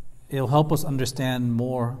it'll help us understand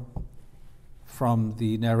more from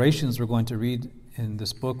the narrations we're going to read in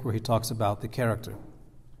this book where he talks about the character.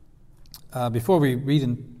 Before we read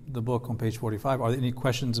in the book on page 45, are there any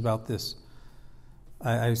questions about this?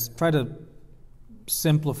 I try to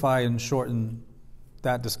simplify and shorten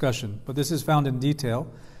that discussion, but this is found in detail.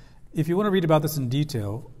 If you want to read about this in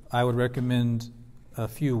detail, I would recommend a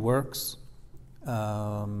few works.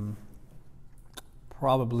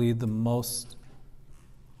 Probably the most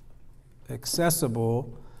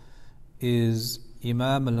accessible is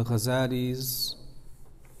Imam al-Ghazali's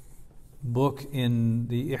book in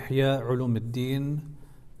the Ihya Ulum al-Din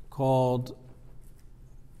called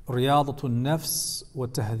Riyadatul Nafs wa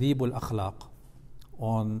Tahdhibul Akhlaq,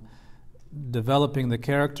 on developing the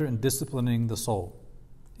character and disciplining the soul.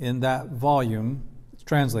 In that volume, it's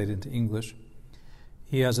translated into English,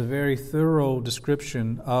 he has a very thorough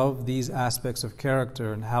description of these aspects of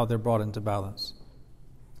character and how they're brought into balance.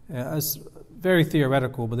 It's very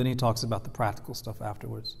theoretical, but then he talks about the practical stuff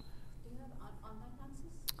afterwards. Do you have online classes?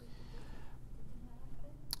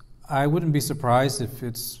 I wouldn't be surprised if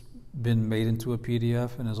it's been made into a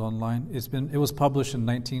PDF and is online. It was published in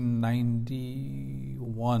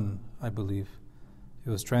 1991, I believe. It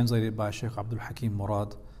was translated by Sheikh Abdul Hakim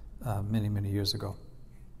Murad many years ago.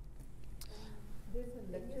 There's a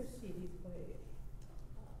lecture series by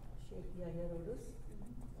Sheikh Yahya Rodus.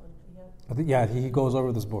 I think, yeah, he goes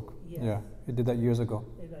over this book. Yes. Yeah, he did that years ago.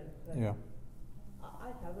 Right. Yeah.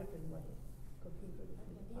 I have it in my computer.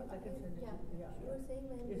 I can send it to you. Yeah. You were saying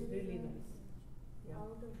when It's you really are nice. Yeah.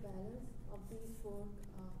 out of balance of these 4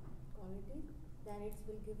 qualities, then it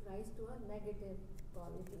will give rise to a negative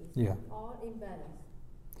qualities Yeah. or imbalance.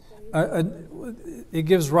 So It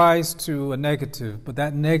gives rise to a negative, but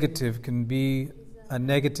that negative can be a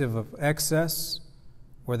negative of excess,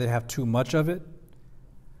 where they have too much of it,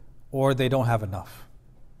 or they don't have enough,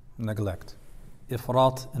 neglect.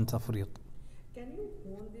 Ifrat and tafriq. Can you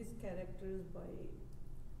hone these characters by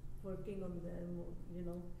working on them, or,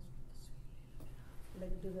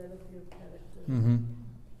 like develop your character? Mm-hmm.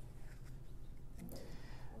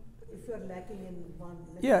 If you're lacking in one.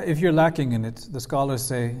 Yeah, if you're lacking in it, the scholars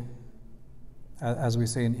say, as we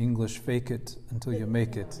say in English, fake it until you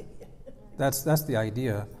make it. That's the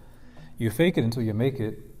idea. You fake it until you make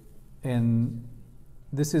it, and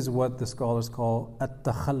this is what the scholars call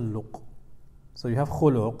at-takhalluq. So you have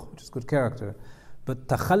khuluq, which is good character, but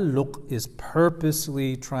takhalluq is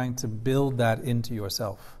purposely trying to build that into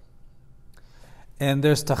yourself. And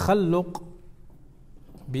there's takhalluq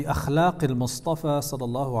bi-akhlaq al-Mustafa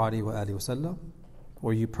sallallahu alayhi wa alihi wa sallam,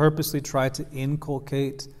 where you purposely try to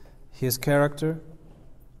inculcate his character.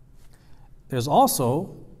 There's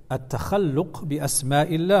also at-takhalluq bi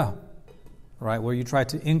asma'illah, right, where you try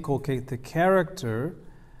to inculcate the character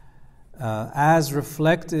as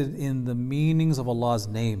reflected in the meanings of Allah's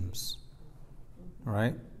names,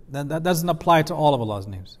 right? That doesn't apply to all of Allah's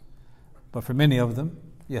names, but for many of them,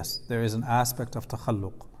 yes, there is an aspect of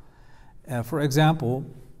takhalluq. For example,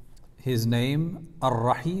 His name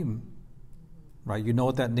Ar-Rahim, right? You know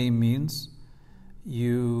what that name means.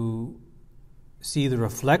 You see the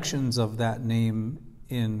reflections of that name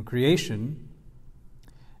in creation,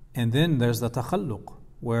 and then there's the takhalluq,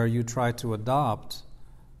 where you try to adopt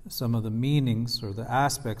some of the meanings or the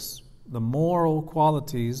aspects, the moral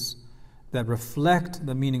qualities that reflect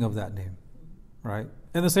the meaning of that name, right?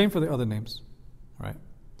 And the same for the other names, right?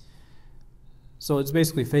 So it's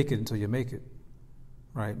basically fake it until you make it,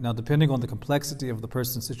 right? Now, depending on the complexity of the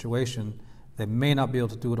person's situation, they may not be able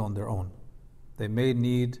to do it on their own. They may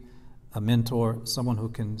need a mentor, someone who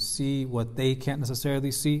can see what they can't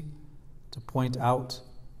necessarily see, to point out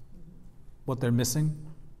what they're missing,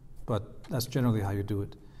 but that's generally how you do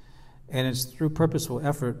it. And it's through purposeful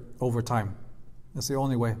effort over time. That's the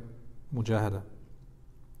only way. Mujahada.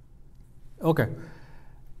 Okay.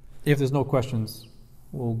 If there's no questions,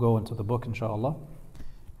 we'll go into the book, inshallah.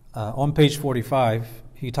 On page 45,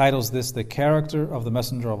 he titles this "The Character of the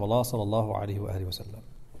Messenger of Allah sallallahu alaihi wasallam."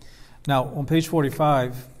 Now, on page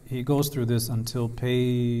 45, he goes through this until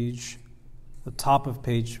the top of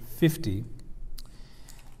page 50,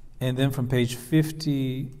 and then from page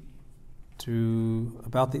 50 to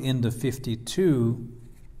about the end of 52,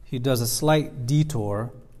 he does a slight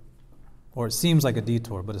detour, or it seems like a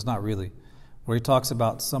detour, but it's not really, where he talks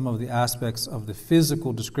about some of the aspects of the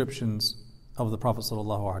physical descriptions of the Prophet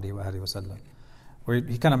sallallahu alaihi wasallam, where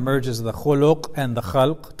he kind of merges the khuluq and the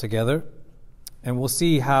khalq together, and we'll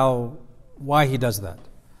see why he does that.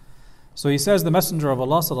 So he says, the Messenger of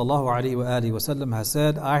Allah sallallahu alaihi wasallam has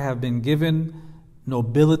said, "I have been given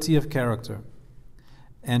nobility of character,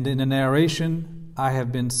 and in a narration, I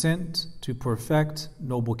have been sent to perfect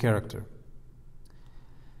noble character."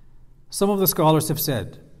 Some of the scholars have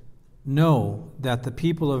said, "Know that the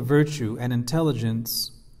people of virtue and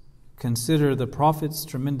intelligence consider the Prophet's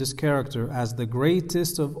tremendous character as the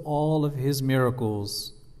greatest of all of his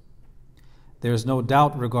miracles. There is no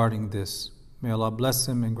doubt regarding this. May Allah bless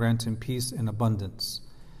him and grant him peace and abundance."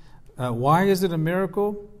 Why is it a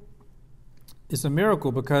miracle? It's a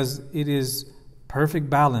miracle because it is perfect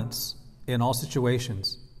balance in all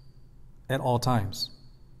situations, at all times.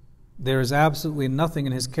 There is absolutely nothing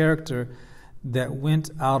in his character that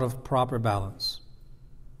went out of proper balance,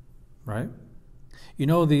 right? You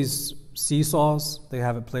know these seesaws they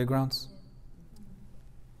have at playgrounds?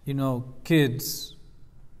 You know, kids,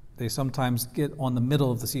 they sometimes get on the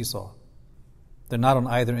middle of the seesaw. They're not on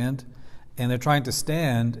either end, and they're trying to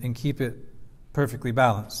stand and keep it perfectly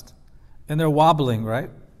balanced. And they're wobbling, right?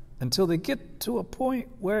 Until they get to a point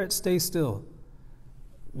where it stays still.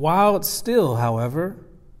 While it's still, however,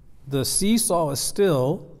 the seesaw is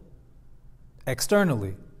still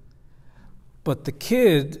externally. But the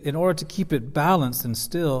kid, in order to keep it balanced and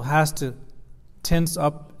still, has to tense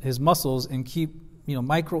up his muscles and keep,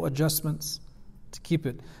 micro adjustments to keep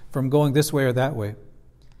it from going this way or that way.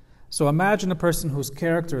 So imagine a person whose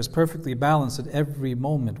character is perfectly balanced at every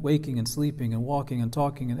moment, waking and sleeping and walking and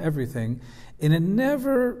talking and everything, and it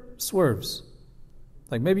never swerves.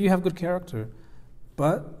 Like maybe you have good character,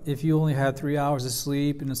 but if you only had 3 hours of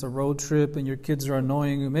sleep and it's a road trip and your kids are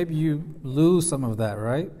annoying you, maybe you lose some of that,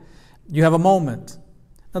 right? You have a moment.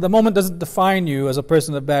 Now the moment doesn't define you as a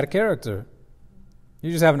person of bad character.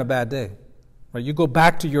 You're just having a bad day, right? You go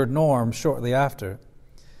back to your norm shortly after.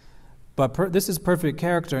 But this is perfect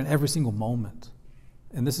character in every single moment.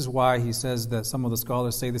 And this is why he says that some of the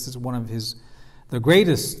scholars say this is one of the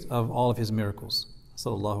greatest of all of his miracles.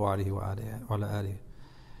 Sallallahu alaihi wa alihi.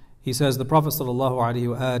 He says, the Prophet sallallahu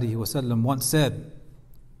alaihi wasallam once said,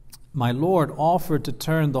 "My Lord offered to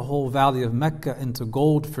turn the whole valley of Mecca into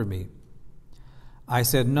gold for me. I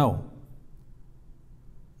said, no,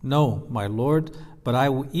 my Lord, but I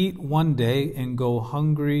will eat one day and go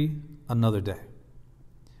hungry another day."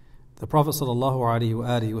 The Prophet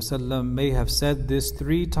ﷺ may have said this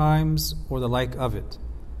 3 times or the like of it.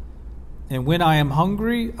 "And when I am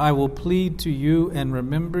hungry, I will plead to you and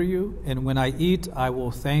remember you, and when I eat, I will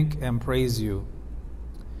thank and praise you."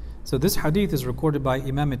 So this hadith is recorded by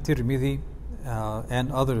Imam at-Tirmidhi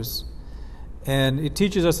and others, and it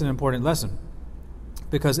teaches us an important lesson,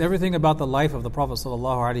 because everything about the life of the Prophet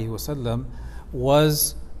ﷺ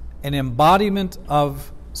was an embodiment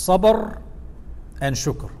of sabr and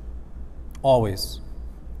shukr. Always.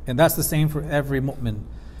 And that's the same for every mu'min.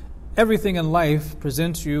 everything in life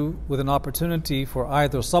presents you with an opportunity for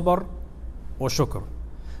either sabr or shukr.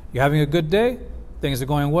 You're having a good day, things are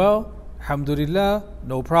going well, alhamdulillah,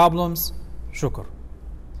 no problems, shukr.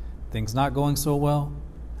 Things not going so well,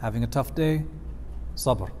 having a tough day,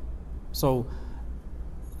 sabr. So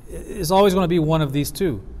it's always going to be one of these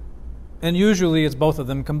two. And usually it's both of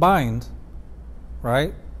them combined,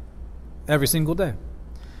 right? Every single day.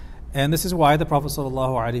 And this is why the Prophet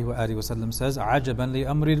ﷺ says, "Ajaban li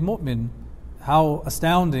amri al-mu'min." How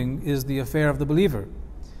astounding is the affair of the believer.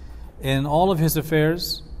 And all of his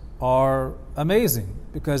affairs are amazing,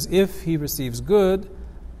 because if he receives good,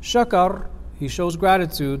 shakar, he shows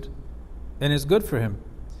gratitude, and it's good for him.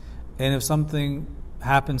 And if something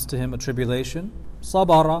happens to him, a tribulation,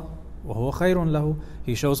 sabara, wa huwa khayrun lahu,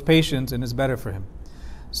 he shows patience and it's better for him.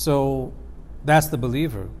 So that's the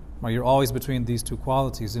believer. Right? You're always between these two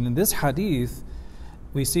qualities. And in this hadith,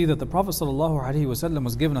 we see that the Prophet ﷺ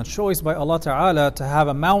was given a choice by Allah Ta'ala to have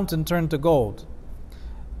a mountain turned to gold.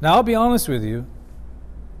 Now, I'll be honest with you,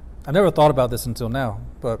 I never thought about this until now,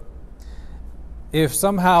 but if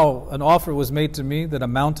somehow an offer was made to me that a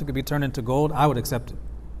mountain could be turned into gold, I would accept it.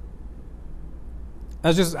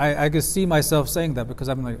 I could see myself saying that, because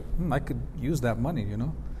I'm like, I could use that money, you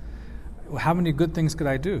know. How many good things could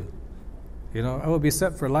I do? You know, I would be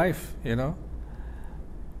set for life, you know.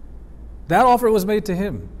 That offer was made to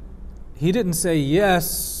him. He didn't say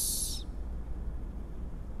yes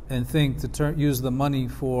and think to use the money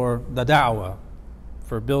for the da'wah,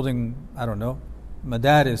 for building, I don't know,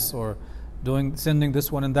 madaris, or sending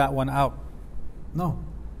this one and that one out. No.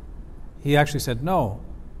 He actually said no.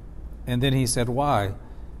 And then he said why.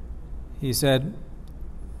 He said,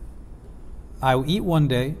 I will eat one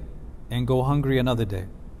day and go hungry another day.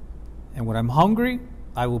 And when I'm hungry,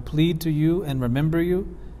 I will plead to you and remember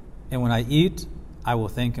you. And when I eat, I will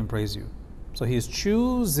thank and praise you. So he is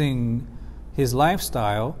choosing his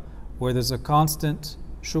lifestyle where there's a constant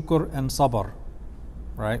shukr and sabr.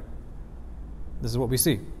 Right? This is what we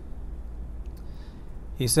see.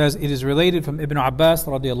 He says, it is related from Ibn Abbas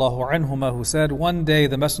radiallahu anhuma, who said, one day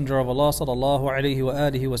the Messenger of Allah sallallahu alayhi wa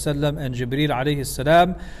alihi wa sallam and Jibreel alayhi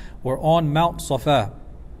salam were on Mount Safar.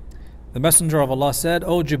 The Messenger of Allah said,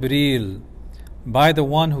 O Jibreel, by the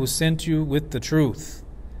one who sent you with the truth,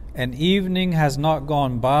 an evening has not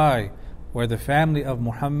gone by where the family of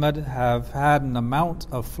Muhammad have had an amount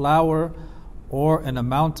of flour or an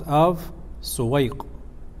amount of suwayq.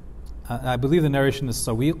 I believe the narration is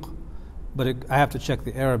sawiq, but I have to check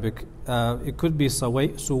the Arabic. It could be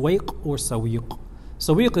suwayq or sawiq.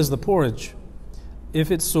 Sawiq is the porridge.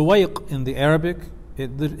 If it's suwayq in the Arabic,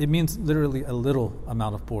 it means literally a little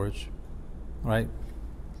amount of porridge. Right?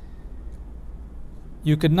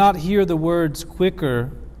 You could not hear the words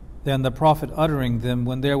quicker than the Prophet uttering them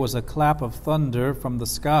when there was a clap of thunder from the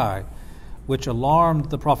sky, which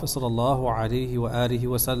alarmed the Prophet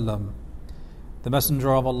ﷺ. The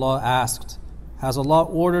Messenger of Allah asked, has Allah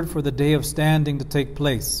ordered for the day of standing to take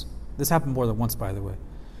place? This happened more than once, by the way,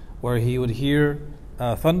 where he would hear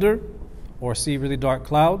thunder or see really dark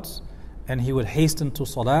clouds, and he would hasten to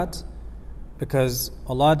salat, because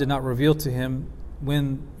Allah did not reveal to him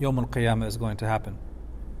when Yawm al-Qiyamah is going to happen.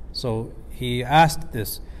 So he asked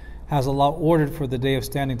this, has Allah ordered for the day of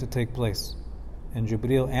standing to take place? And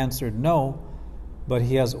Jibreel answered, no, but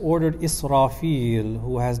he has ordered Israfil,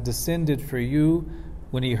 who has descended for you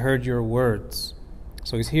when he heard your words.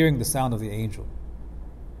 So he's hearing the sound of the angel.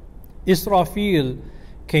 Israfil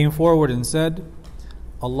came forward and said,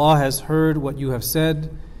 Allah has heard what you have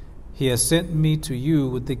said. He has sent me to you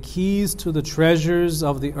with the keys to the treasures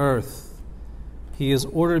of the earth. He has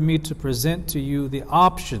ordered me to present to you the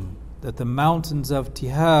option that the mountains of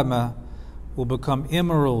Tihama will become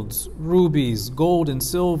emeralds, rubies, gold and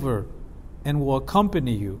silver, and will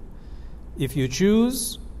accompany you. If you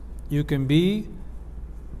choose, you can be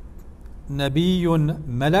Nabiyun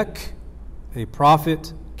Malak, a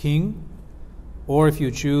prophet, king, or if you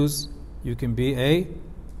choose, you can be a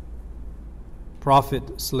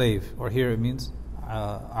prophet slave, or here it means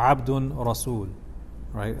Abdun Rasul,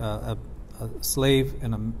 right? A slave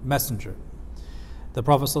and a messenger. The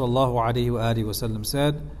Prophet ﷺ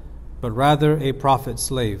said, but rather a prophet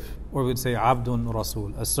slave, or we'd say Abdun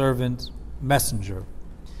Rasul, a servant, messenger.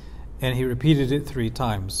 And he repeated it 3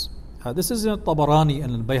 times. This is in Tabarani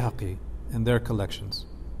and Al-Bayhaqi in their collections.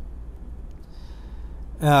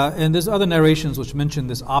 And there's other narrations which mention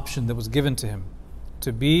this option that was given to him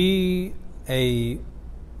to be a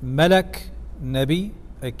Malak, Nabi,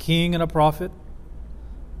 a king and a prophet.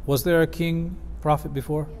 Was there a king, prophet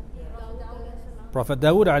before? Prophet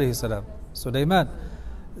Dawood alayhi salam. Sulaiman.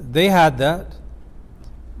 They had that.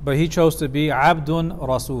 but he chose to be Abdun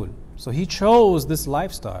Rasul. So he chose this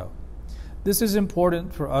lifestyle. This is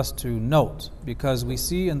important for us to note because we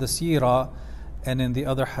see in the seerah and in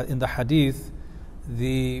the hadith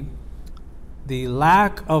the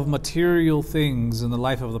lack of material things in the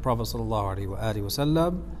life of the Prophet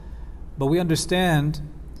ﷺ, but we understand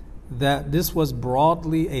that this was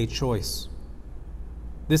broadly a choice.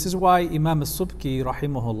 This is why Imam al-Subki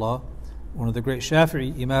rahimahullah, one of the great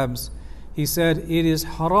Shafi'i Imams, he said it is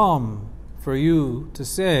haram for you to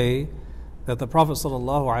say that the Prophet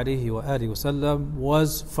ﷺ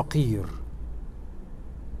was faqir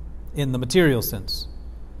in the material sense.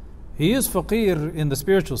 He is faqir in the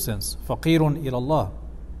spiritual sense, faqirun ilallah.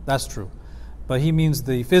 That's true. But he means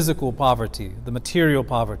the physical poverty, the material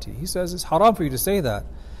poverty. He says it's haram for you to say that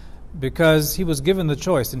because he was given the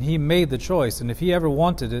choice and he made the choice, and if he ever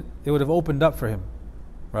wanted it, it would have opened up for him,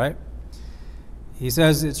 right? He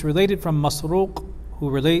says it's related from Masruq, who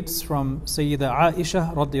relates from Sayyida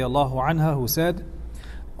Aisha radiyallahu anha, who said,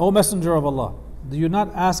 O Messenger of Allah, do you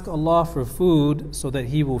not ask Allah for food so that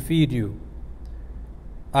He will feed you?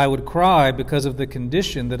 I would cry because of the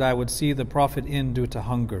condition that I would see the Prophet in due to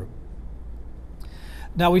hunger.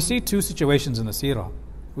 Now we see two situations in the seerah.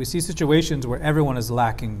 We see situations where everyone is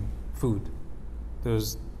lacking food.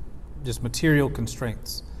 There's just material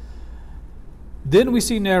constraints. Then we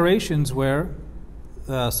see narrations where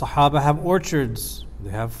the Sahaba have orchards, they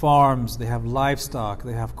have farms, they have livestock,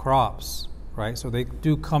 they have crops, right? So they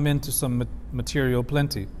do come into some material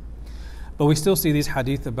plenty. But we still see these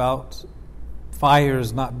hadith about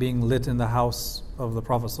fires not being lit in the house of the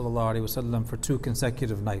Prophet ﷺ for 2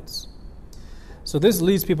 consecutive nights. So this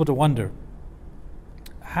leads people to wonder,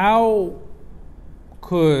 how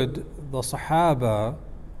could the Sahaba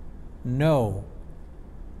know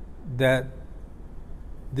that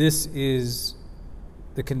this is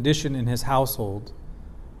the condition in his household?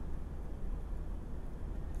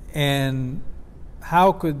 And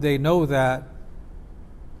how could they know that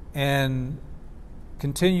and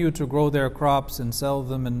continue to grow their crops and sell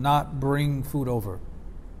them and not bring food over?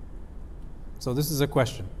 So this is a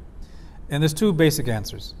question. And there's 2 basic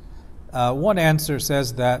answers. One answer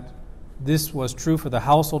says that this was true for the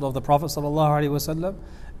household of the Prophet ﷺ,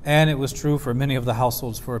 and it was true for many of the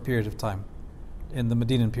households for a period of time in the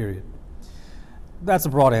Medinan period. That's a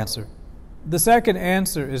broad answer. The second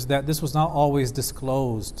answer is that this was not always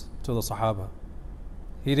disclosed to the Sahaba.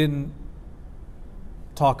 He didn't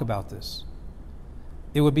talk about this.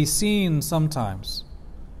 It would be seen sometimes,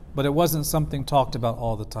 but it wasn't something talked about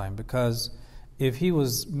all the time, because if he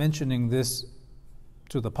was mentioning this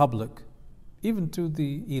to the public, even to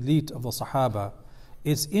the elite of the Sahaba,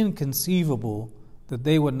 it's inconceivable that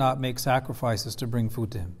they would not make sacrifices to bring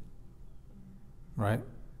food to him. Right?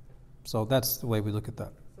 So that's the way we look at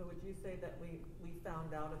that. So would you say that we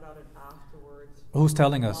found out about it afterwards? Who's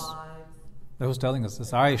telling us? Wives? Who's telling us?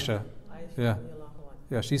 It's Aisha. Yeah.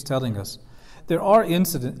 Yeah, she's telling us. There are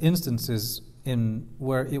instances in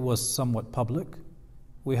where it was somewhat public.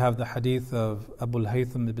 We have the hadith of Abu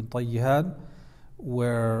al-Haytham ibn Tayyihan,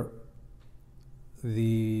 where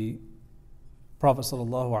the Prophet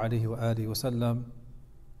ﷺ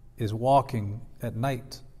is walking at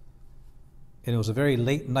night. And it was a very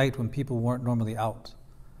late night when people weren't normally out.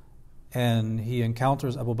 And he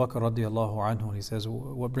encounters Abu Bakr radiallahu anhu, and he says,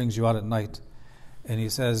 what brings you out at night? And he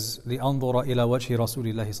says, لِأَنظُرَ إِلَى وَجْهِ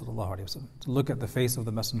رَسُولِ اللَّهِ صَلَّى اللَّهُ عَلَيْهِ وسلم, to look at the face of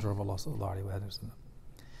the Messenger of Allah صلى الله عليه وسلم.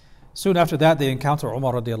 Soon after that, they encounter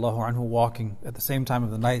Umar radiallahu anhu walking at the same time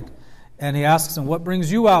of the night. And he asks him, what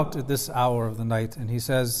brings you out at this hour of the night? And he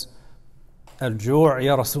says, Al-Ju'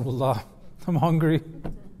 ya Rasulullah, I'm hungry.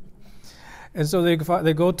 And so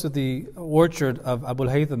they go to the orchard of Abu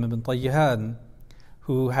al-Haytham ibn Tayyihan,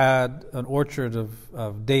 who had an orchard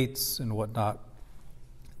of dates and whatnot.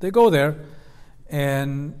 They go there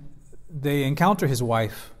and they encounter his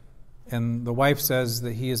wife. And the wife says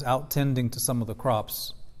that he is out tending to some of the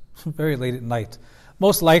crops very late at night.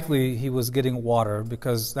 Most likely he was getting water,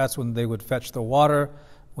 because that's when they would fetch the water.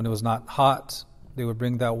 When it was not hot, they would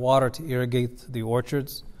bring that water to irrigate the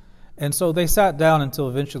orchards. And so they sat down until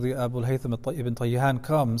eventually Abu al-Haytham ibn Tayyihan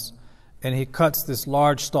comes, and he cuts this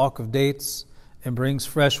large stalk of dates and brings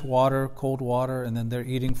fresh water, cold water, and then they're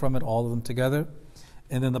eating from it, all of them together.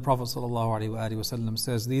 And then the Prophet ﷺ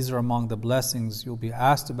says, these are among the blessings you'll be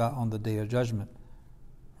asked about on the Day of Judgment.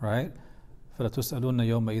 Right? فَلَتُسْأَلُنَّ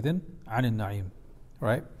يَوْمَئِذٍ عَنِ النَّعِيمِ.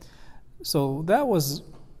 Right? So that was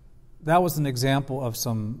an example of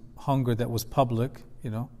some hunger that was public, you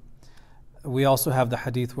know. We also have the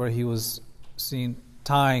hadith where he was seen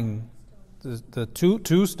tying the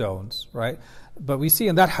two stones, right? But we see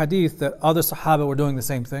in that hadith that other Sahaba were doing the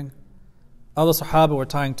same thing. Other Sahaba were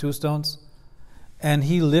tying 2 stones, and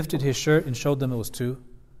he lifted his shirt and showed them it was 2.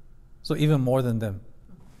 So even more than them.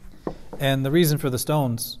 And the reason for the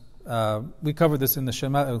stones, we covered this in the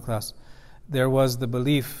Shama'il class. There was the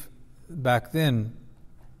belief back then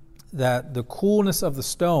that the coolness of the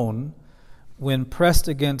stone, when pressed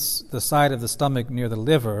against the side of the stomach near the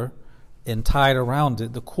liver and tied around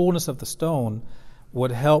it, the coolness of the stone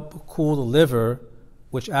would help cool the liver,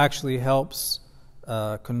 which actually helps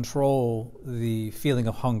control the feeling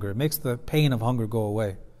of hunger. It makes the pain of hunger go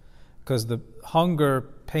away. Because the hunger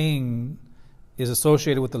pain is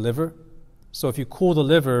associated with the liver. So if you cool the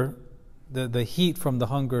liver, the heat from the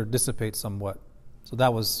hunger dissipates somewhat. So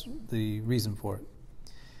that was the reason for it.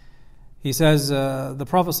 He says, the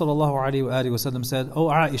Prophet ﷺ said, O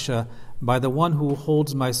Aisha, by the one who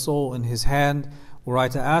holds my soul in his hand, were I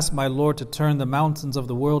to ask my Lord to turn the mountains of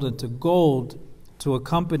the world into gold to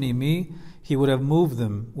accompany me, he would have moved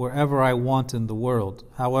them wherever I want in the world.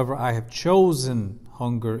 However, I have chosen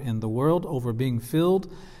hunger in the world over being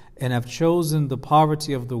filled, and have chosen the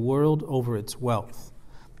poverty of the world over its wealth,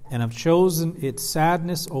 and have chosen its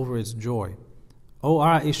sadness over its joy. O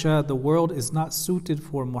Aisha, the world is not suited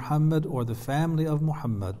for Muhammad or the family of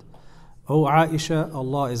Muhammad. O Aisha,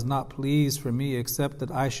 Allah is not pleased for me except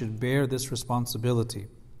that I should bear this responsibility.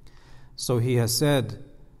 So he has said,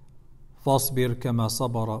 فَاصْبِرْ كَمَا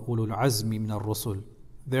صَبَرَ أُولُو الْعَزْمِ مِنَ الرُّسُلِ.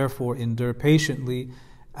 Therefore endure patiently,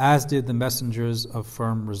 as did the messengers of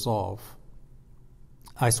firm resolve.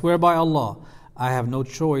 I swear by Allah, I have no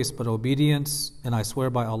choice but obedience, and I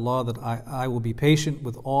swear by Allah that I will be patient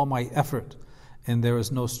with all my effort, and there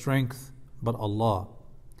is no strength but Allah.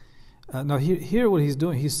 Now here what he's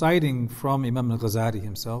doing, he's citing from Imam al-Ghazali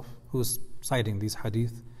himself, who's citing these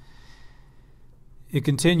hadith. It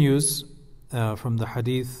continues from the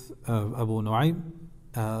hadith of Abu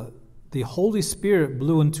Nu'aym, the Holy Spirit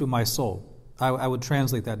blew into my soul. I would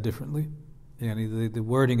translate that differently. The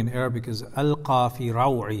wording in Arabic is alqa fi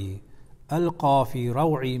raw'i. Alqa fi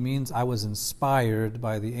raw'i means I was inspired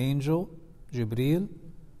by the angel Jibreel.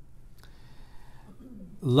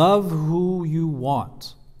 Love who you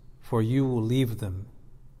want, for you will leave them,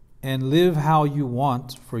 and live how you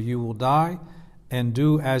want, for you will die, and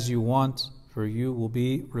do as you want, for you will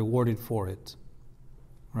be rewarded for it.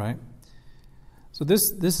 Right? So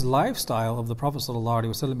this lifestyle of the Prophet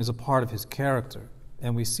ﷺ is a part of his character,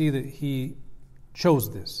 and we see that he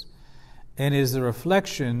chose this, and is a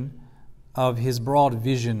reflection of his broad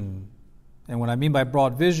vision. And what I mean by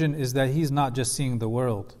broad vision is that he's not just seeing the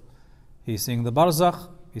world. He's seeing the barzakh,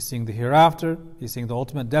 he's seeing the hereafter, he's seeing the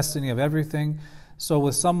ultimate destiny of everything. So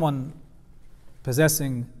with someone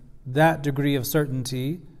possessing that degree of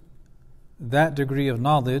certainty, that degree of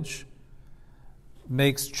knowledge,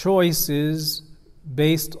 makes choices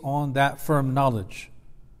based on that firm knowledge,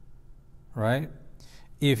 right?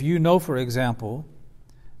 If you know, for example,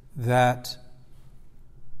 that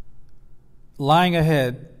lying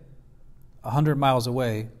ahead 100 miles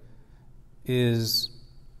away is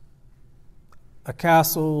a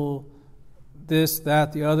castle, this,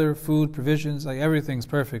 that, the other, food, provisions, like everything's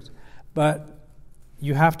perfect, but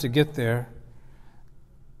you have to get there,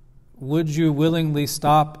 would you willingly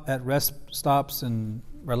stop at rest stops and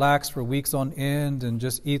relax for weeks on end and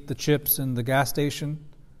just eat the chips in the gas station?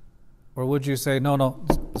 Or would you say, no,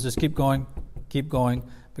 let's just keep going,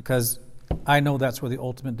 because I know that's where the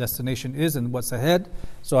ultimate destination is and what's ahead,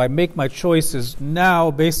 so I make my choices now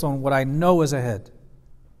based on what I know is ahead.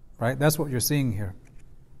 Right? That's what you're seeing here.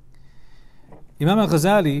 Imam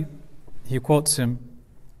al-Ghazali, he quotes him,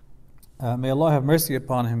 may Allah have mercy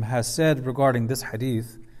upon him, has said regarding this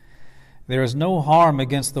hadith, there is no harm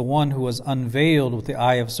against the one who is unveiled with the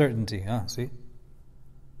eye of certainty. See?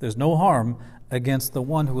 There's no harm against the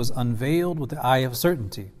one who is unveiled with the eye of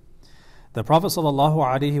certainty. The Prophet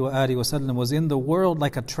ﷺ was in the world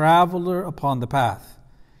like a traveler upon the path.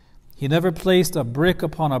 He never placed a brick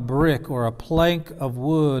upon a brick or a plank of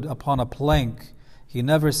wood upon a plank. He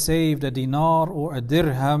never saved a dinar or a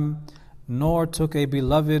dirham, nor took a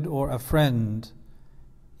beloved or a friend.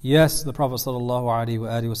 Yes, the Prophet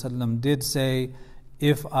ﷺ did say,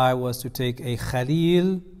 if I was to take a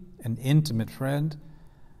khalil, an intimate friend,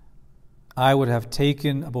 I would have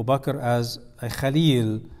taken Abu Bakr as a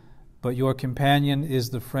khalil, but your companion is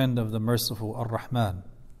the friend of the merciful Ar-Rahman.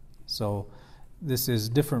 So this is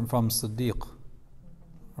different from Siddiq,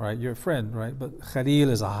 right? Your friend, right? But khalil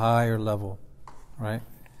is a higher level, right?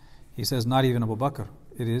 He says not even Abu Bakr,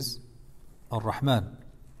 it is Ar-Rahman.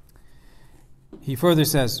 He further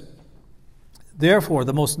says, therefore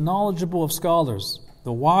the most knowledgeable of scholars,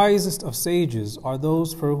 the wisest of sages, are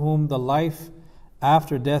those for whom the life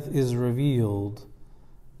after death is revealed.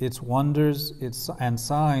 its wonders, and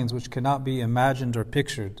signs which cannot be imagined or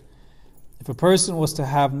pictured. If a person was to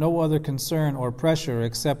have no other concern or pressure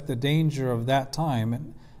except the danger of that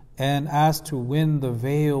time, and as to when the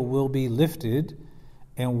veil will be lifted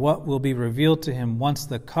and what will be revealed to him once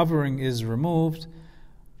the covering is removed,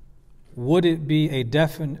 would it be a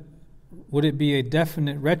definite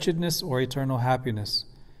wretchedness or eternal happiness?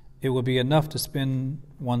 It would be enough to spend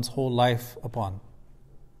one's whole life upon.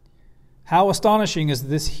 How astonishing is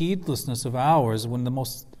this heedlessness of ours when the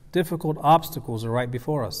most difficult obstacles are right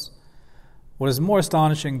before us. What is more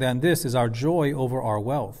astonishing than this is our joy over our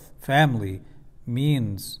wealth, family,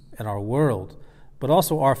 means, and our world, but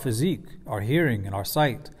also our physique, our hearing, and our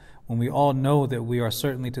sight, when we all know that we are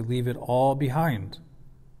certainly to leave it all behind.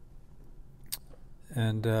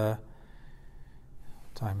 And what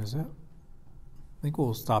time is it? I think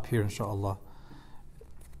we'll stop here, inshallah.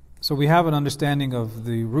 So we have an understanding of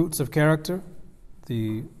the roots of character,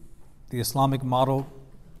 the Islamic model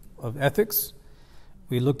of ethics.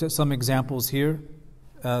 We looked at some examples here.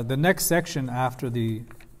 The next section after the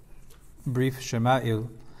brief Shama'il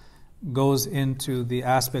goes into the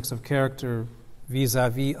aspects of character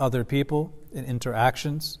vis-a-vis other people in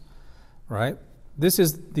interactions, right? This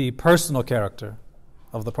is the personal character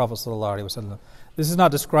of the Prophet ﷺ. This is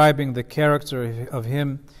not describing the character of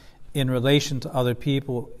him in relation to other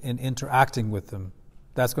people in interacting with them.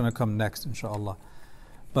 That's going to come next, inshallah.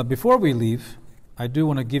 But before we leave, I do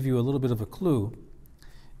want to give you a little bit of a clue.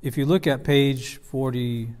 If you look at page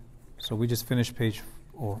 40, so we just finished page,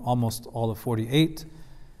 or almost all of 48.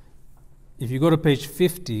 If you go to page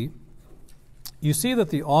 50, you see that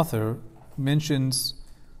the author mentions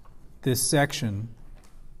this section,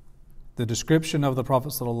 the description of the Prophet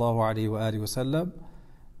ﷺ,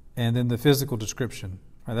 and then the physical description.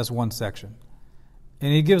 Right, that's one section.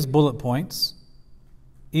 And he gives bullet points.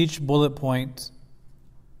 Each bullet point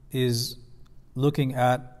is looking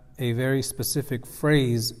at a very specific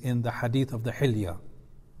phrase in the hadith of the Hilya,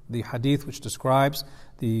 the hadith which describes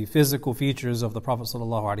the physical features of the Prophet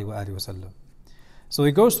ﷺ. So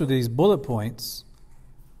he goes through these bullet points,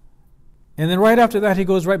 and then right after that he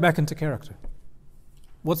goes right back into character.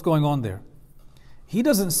 What's going on there? He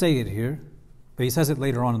doesn't say it here, but he says it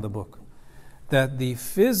later on in the book, that the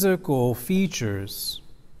physical features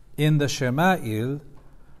in the Shama'il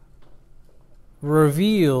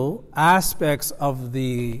reveal aspects of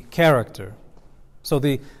the character. So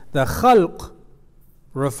the khalq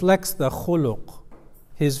reflects the khuluq.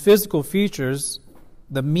 His physical features,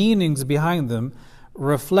 the meanings behind them,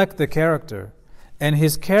 reflect the character. And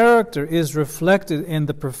his character is reflected in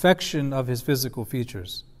the perfection of his physical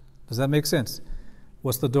features. Does that make sense?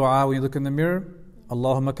 What's the dua when you look in the mirror?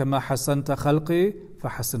 Allahumma kama hasanta khalqi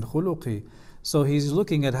fahasin khuluqi. So he's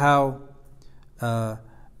looking at how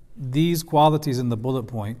these qualities in the bullet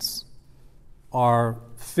points are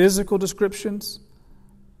physical descriptions,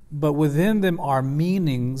 but within them are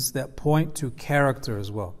meanings that point to character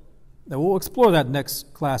as well. Now we'll explore that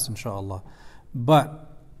next class, inshallah. But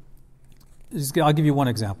I'll give you one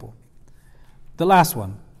example. The last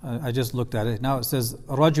one, I just looked at it. Now it says,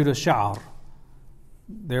 Rajul Sha'ar.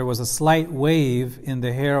 There was a slight wave in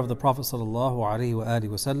the hair of the Prophet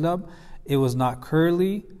ﷺ. It was not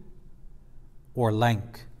curly or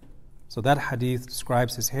lank. So that hadith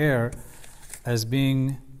describes his hair as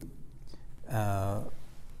being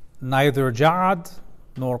neither ja'ad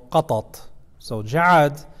nor qatat. So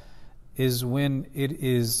ja'ad is when it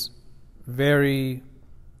is very,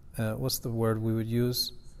 what's the word we would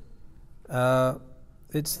use?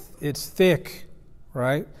 It's thick,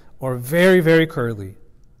 right? Or very, very curly.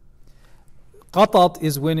 Qatat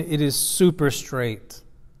is when it is super straight.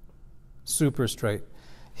 Super straight.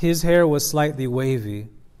 His hair was slightly wavy.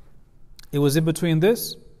 It was in between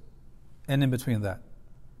this and in between that.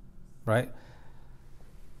 Right?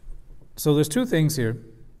 So there's two things here.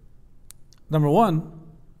 Number one,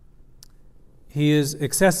 he is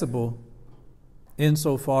accessible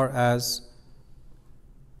insofar as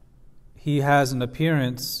he has an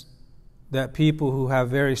appearance that people who have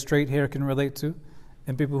very straight hair can relate to,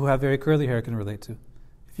 and people who have very curly hair can relate to.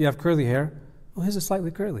 If you have curly hair, well, his is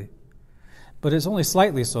slightly curly. But it's only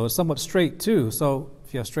slightly so. It's somewhat straight too. So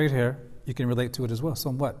if you have straight hair, you can relate to it as well,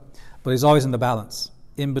 somewhat. But he's always in the balance,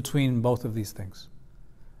 in between both of these things.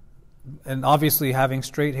 And obviously having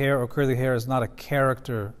straight hair or curly hair is not a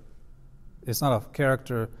character, it's not a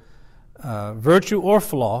character virtue or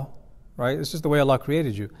flaw, right? It's just the way Allah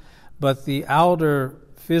created you. But the outer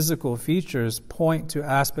physical features point to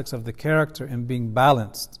aspects of the character in being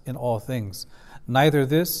balanced in all things. Neither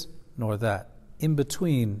this nor that. In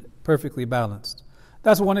between, perfectly balanced.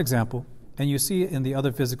 That's one example. And you see in the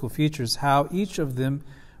other physical features how each of them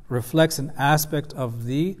reflects an aspect of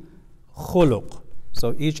the khuluq.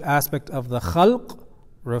 So each aspect of the khalq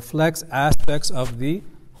reflects aspects of the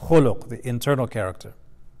khuluq, the internal character,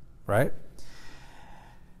 right?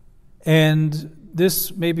 And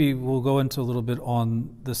this maybe we'll go into a little bit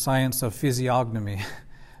on the science of physiognomy.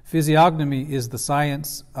 Physiognomy is the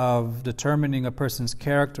science of determining a person's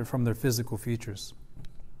character from their physical features.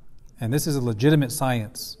 And this is a legitimate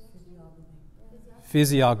science.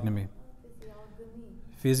 Physiognomy.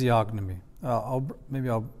 Physiognomy. Maybe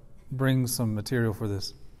I'll bring some material for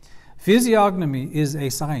this. Physiognomy is a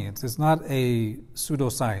science. It's not a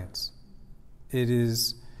pseudoscience. It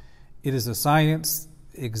is a science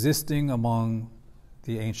existing among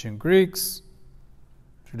the ancient Greeks,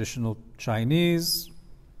 traditional Chinese,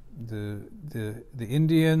 the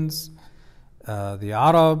Indians, the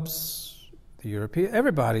Arabs, the Europeans,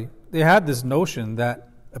 everybody. They had this notion that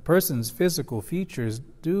a person's physical features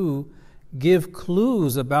do give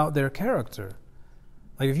clues about their character.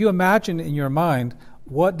 Like if you imagine in your mind,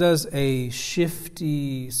 what does a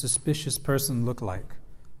shifty, suspicious person look like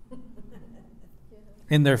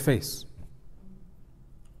in their face?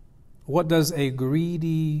 What does a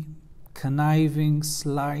greedy, conniving,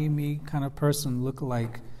 slimy kind of person look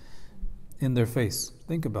like in their face?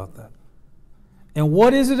 Think about that. And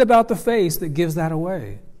what is it about the face that gives that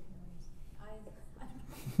away?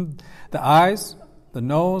 The eyes, the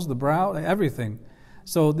nose, the brow, everything.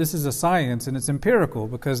 So this is a science, and it's empirical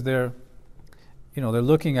because they're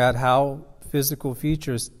looking at how physical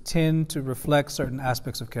features tend to reflect certain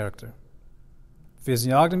aspects of character.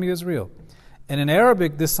 Physiognomy is real. And in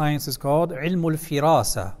Arabic, this science is called ilmul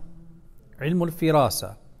firasa. Ilmul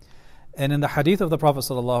firasa. And in the hadith of the Prophet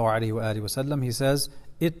ﷺ, he says,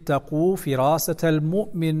 "Ittaqu firasat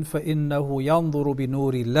al-mu'min fa-innahu yanzuru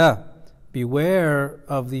bi-nuri Allah." Beware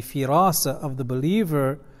of the firasa of the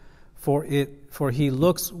believer, for he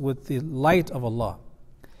looks with the light of Allah.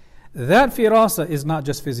 That firasa is not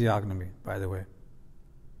just physiognomy, by the way.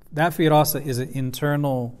 That firasa is an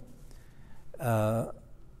internal, how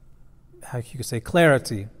you could say,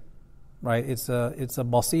 clarity, right? It's a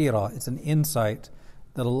basira, it's an insight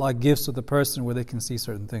that Allah gives to the person where they can see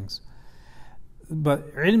certain things.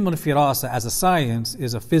 But ilm al-firasa as a science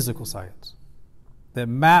is a physical science that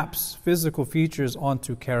maps physical features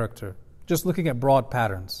onto character, just looking at broad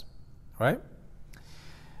patterns, right?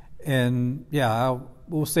 And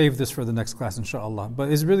we'll save this for the next class, inshallah. But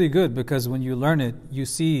it's really good because when you learn it, you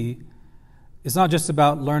see it's not just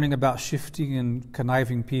about learning about shifting and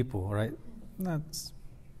conniving people, right?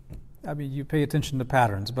 You pay attention to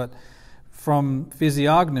patterns, but from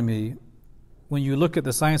physiognomy, when you look at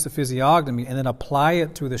the science of physiognomy and then apply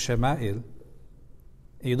it to the shama'il,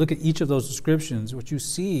 and you look at each of those descriptions, what you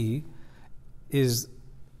see is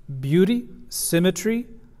beauty, symmetry,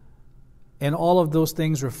 and all of those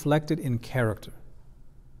things reflected in character.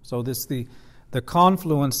 So this the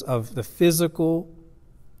confluence of the physical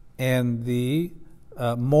and the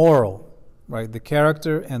moral, right? The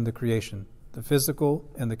character and the creation. The physical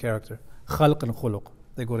and the character. Khalq and khuluq,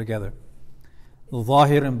 they go together.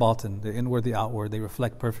 Zahir and batin, the inward, the outward, they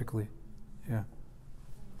reflect perfectly. Yeah.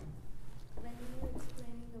 When you were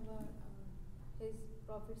explaining about his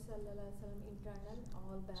Prophet ﷺ internal,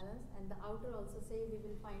 all balance, and the outer also say we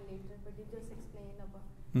will find later, but you just explained about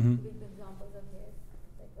with examples of his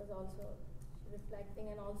that was also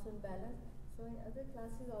reflecting and also in balance. So in other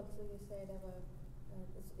classes also you said about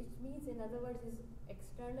it means, in other words, is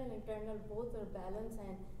external, internal, both are balance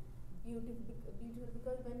and beautiful.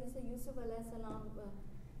 Because when you say Yusuf alayhi salam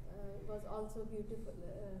was also beautiful,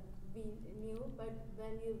 we knew, but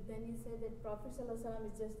then you said that Prophet sallallahu alaihi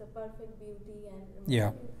wasallam is just a perfect beauty, and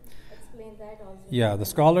explain that also. Yeah, the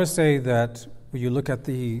scholars say that when you look at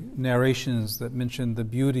the narrations that mention the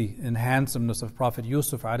beauty and handsomeness of Prophet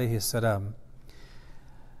Yusuf alayhi salam,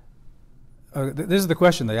 this is the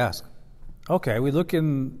question they ask. Okay, we look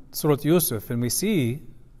in Surah Yusuf and we see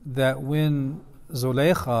that when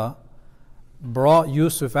Zulaykha brought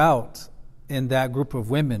Yusuf out in that group of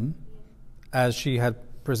women, as she had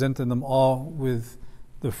presented them all with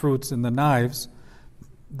the fruits and the knives,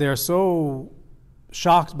 they're so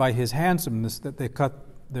shocked by his handsomeness that they cut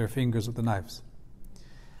their fingers with the knives.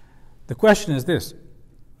 The question is this.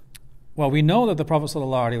 Well, we know that the Prophet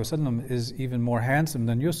ﷺ is even more handsome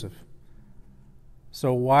than Yusuf.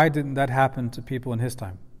 So why didn't that happen to people in his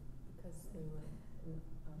time? Because they were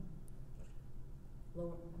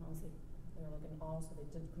lower, they were like in awe, so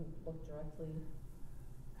they couldn't look directly.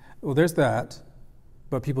 Well, there's that,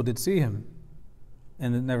 but people did see him,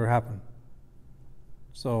 and it never happened.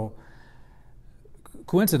 So,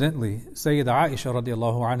 coincidentally, Sayyidah Aisha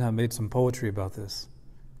radiallahu anha made some poetry about this.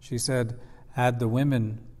 She said, had the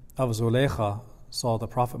women of Zulaykha saw the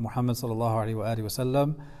Prophet Muhammad sallallahu alaihi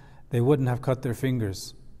wasallam, they wouldn't have cut their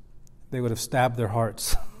fingers. They would have stabbed their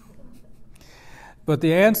hearts. But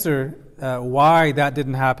the answer why that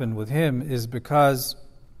didn't happen with him is because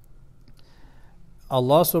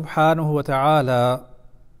Allah subhanahu wa ta'ala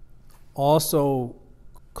also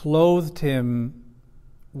clothed him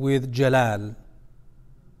with jalal.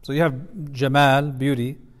 So you have jamal,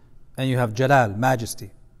 beauty, and you have jalal,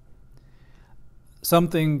 majesty.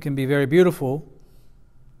 Something can be very beautiful,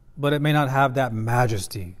 but it may not have that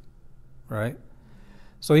majesty, right?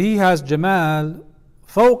 So he has jamal,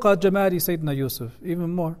 fawqa jamali Sayyidina Yusuf,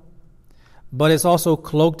 even more. But it's also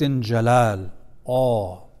cloaked in jalal,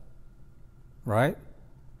 awe, right?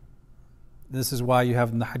 This is why you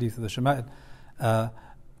have in the hadith of the Shama'il,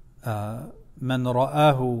 man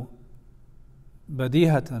ra'ahu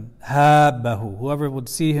badihatan habbahu. Whoever would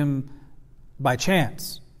see him by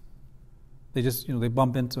chance, they just, they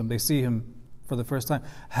bump into him, they see him for the first time,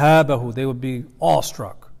 habahu, they would be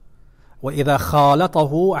awestruck. وَإِذَا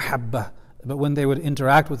خَالَطَهُ أَحَبَّهُ. But when they would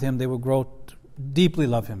interact with him, they would grow deeply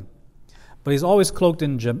love him. But he's always cloaked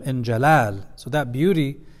in jalal. So that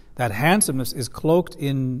beauty, that handsomeness is cloaked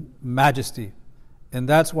in majesty. And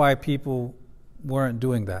that's why people weren't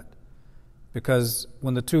doing that. Because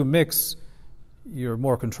when the two mix, you're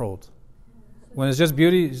more controlled. When it's just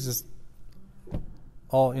beauty, it's just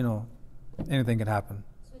all, anything can happen.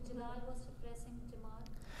 So Jalal was suppressing Jamal?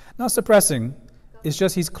 Not suppressing, it's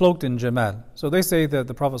just he's cloaked in Jamal. So they say that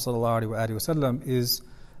the Prophet ﷺ is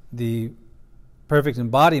the perfect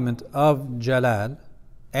embodiment of Jalal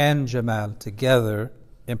and Jamal together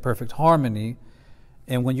in perfect harmony.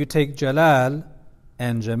 And when you take Jalal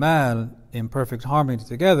and Jamal in perfect harmony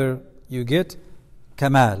together, you get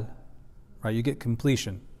Kamal, right? You get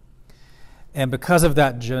completion. And because of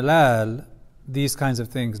that Jalal, these kinds of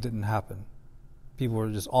things didn't happen. People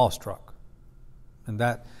were just awestruck. And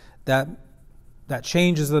that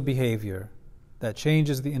changes the behavior, that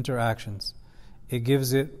changes the interactions. It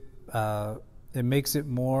gives it, it makes it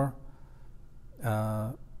more,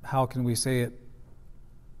 how can we say it?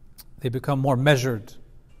 They become more measured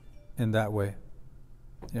in that way.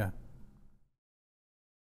 Yeah.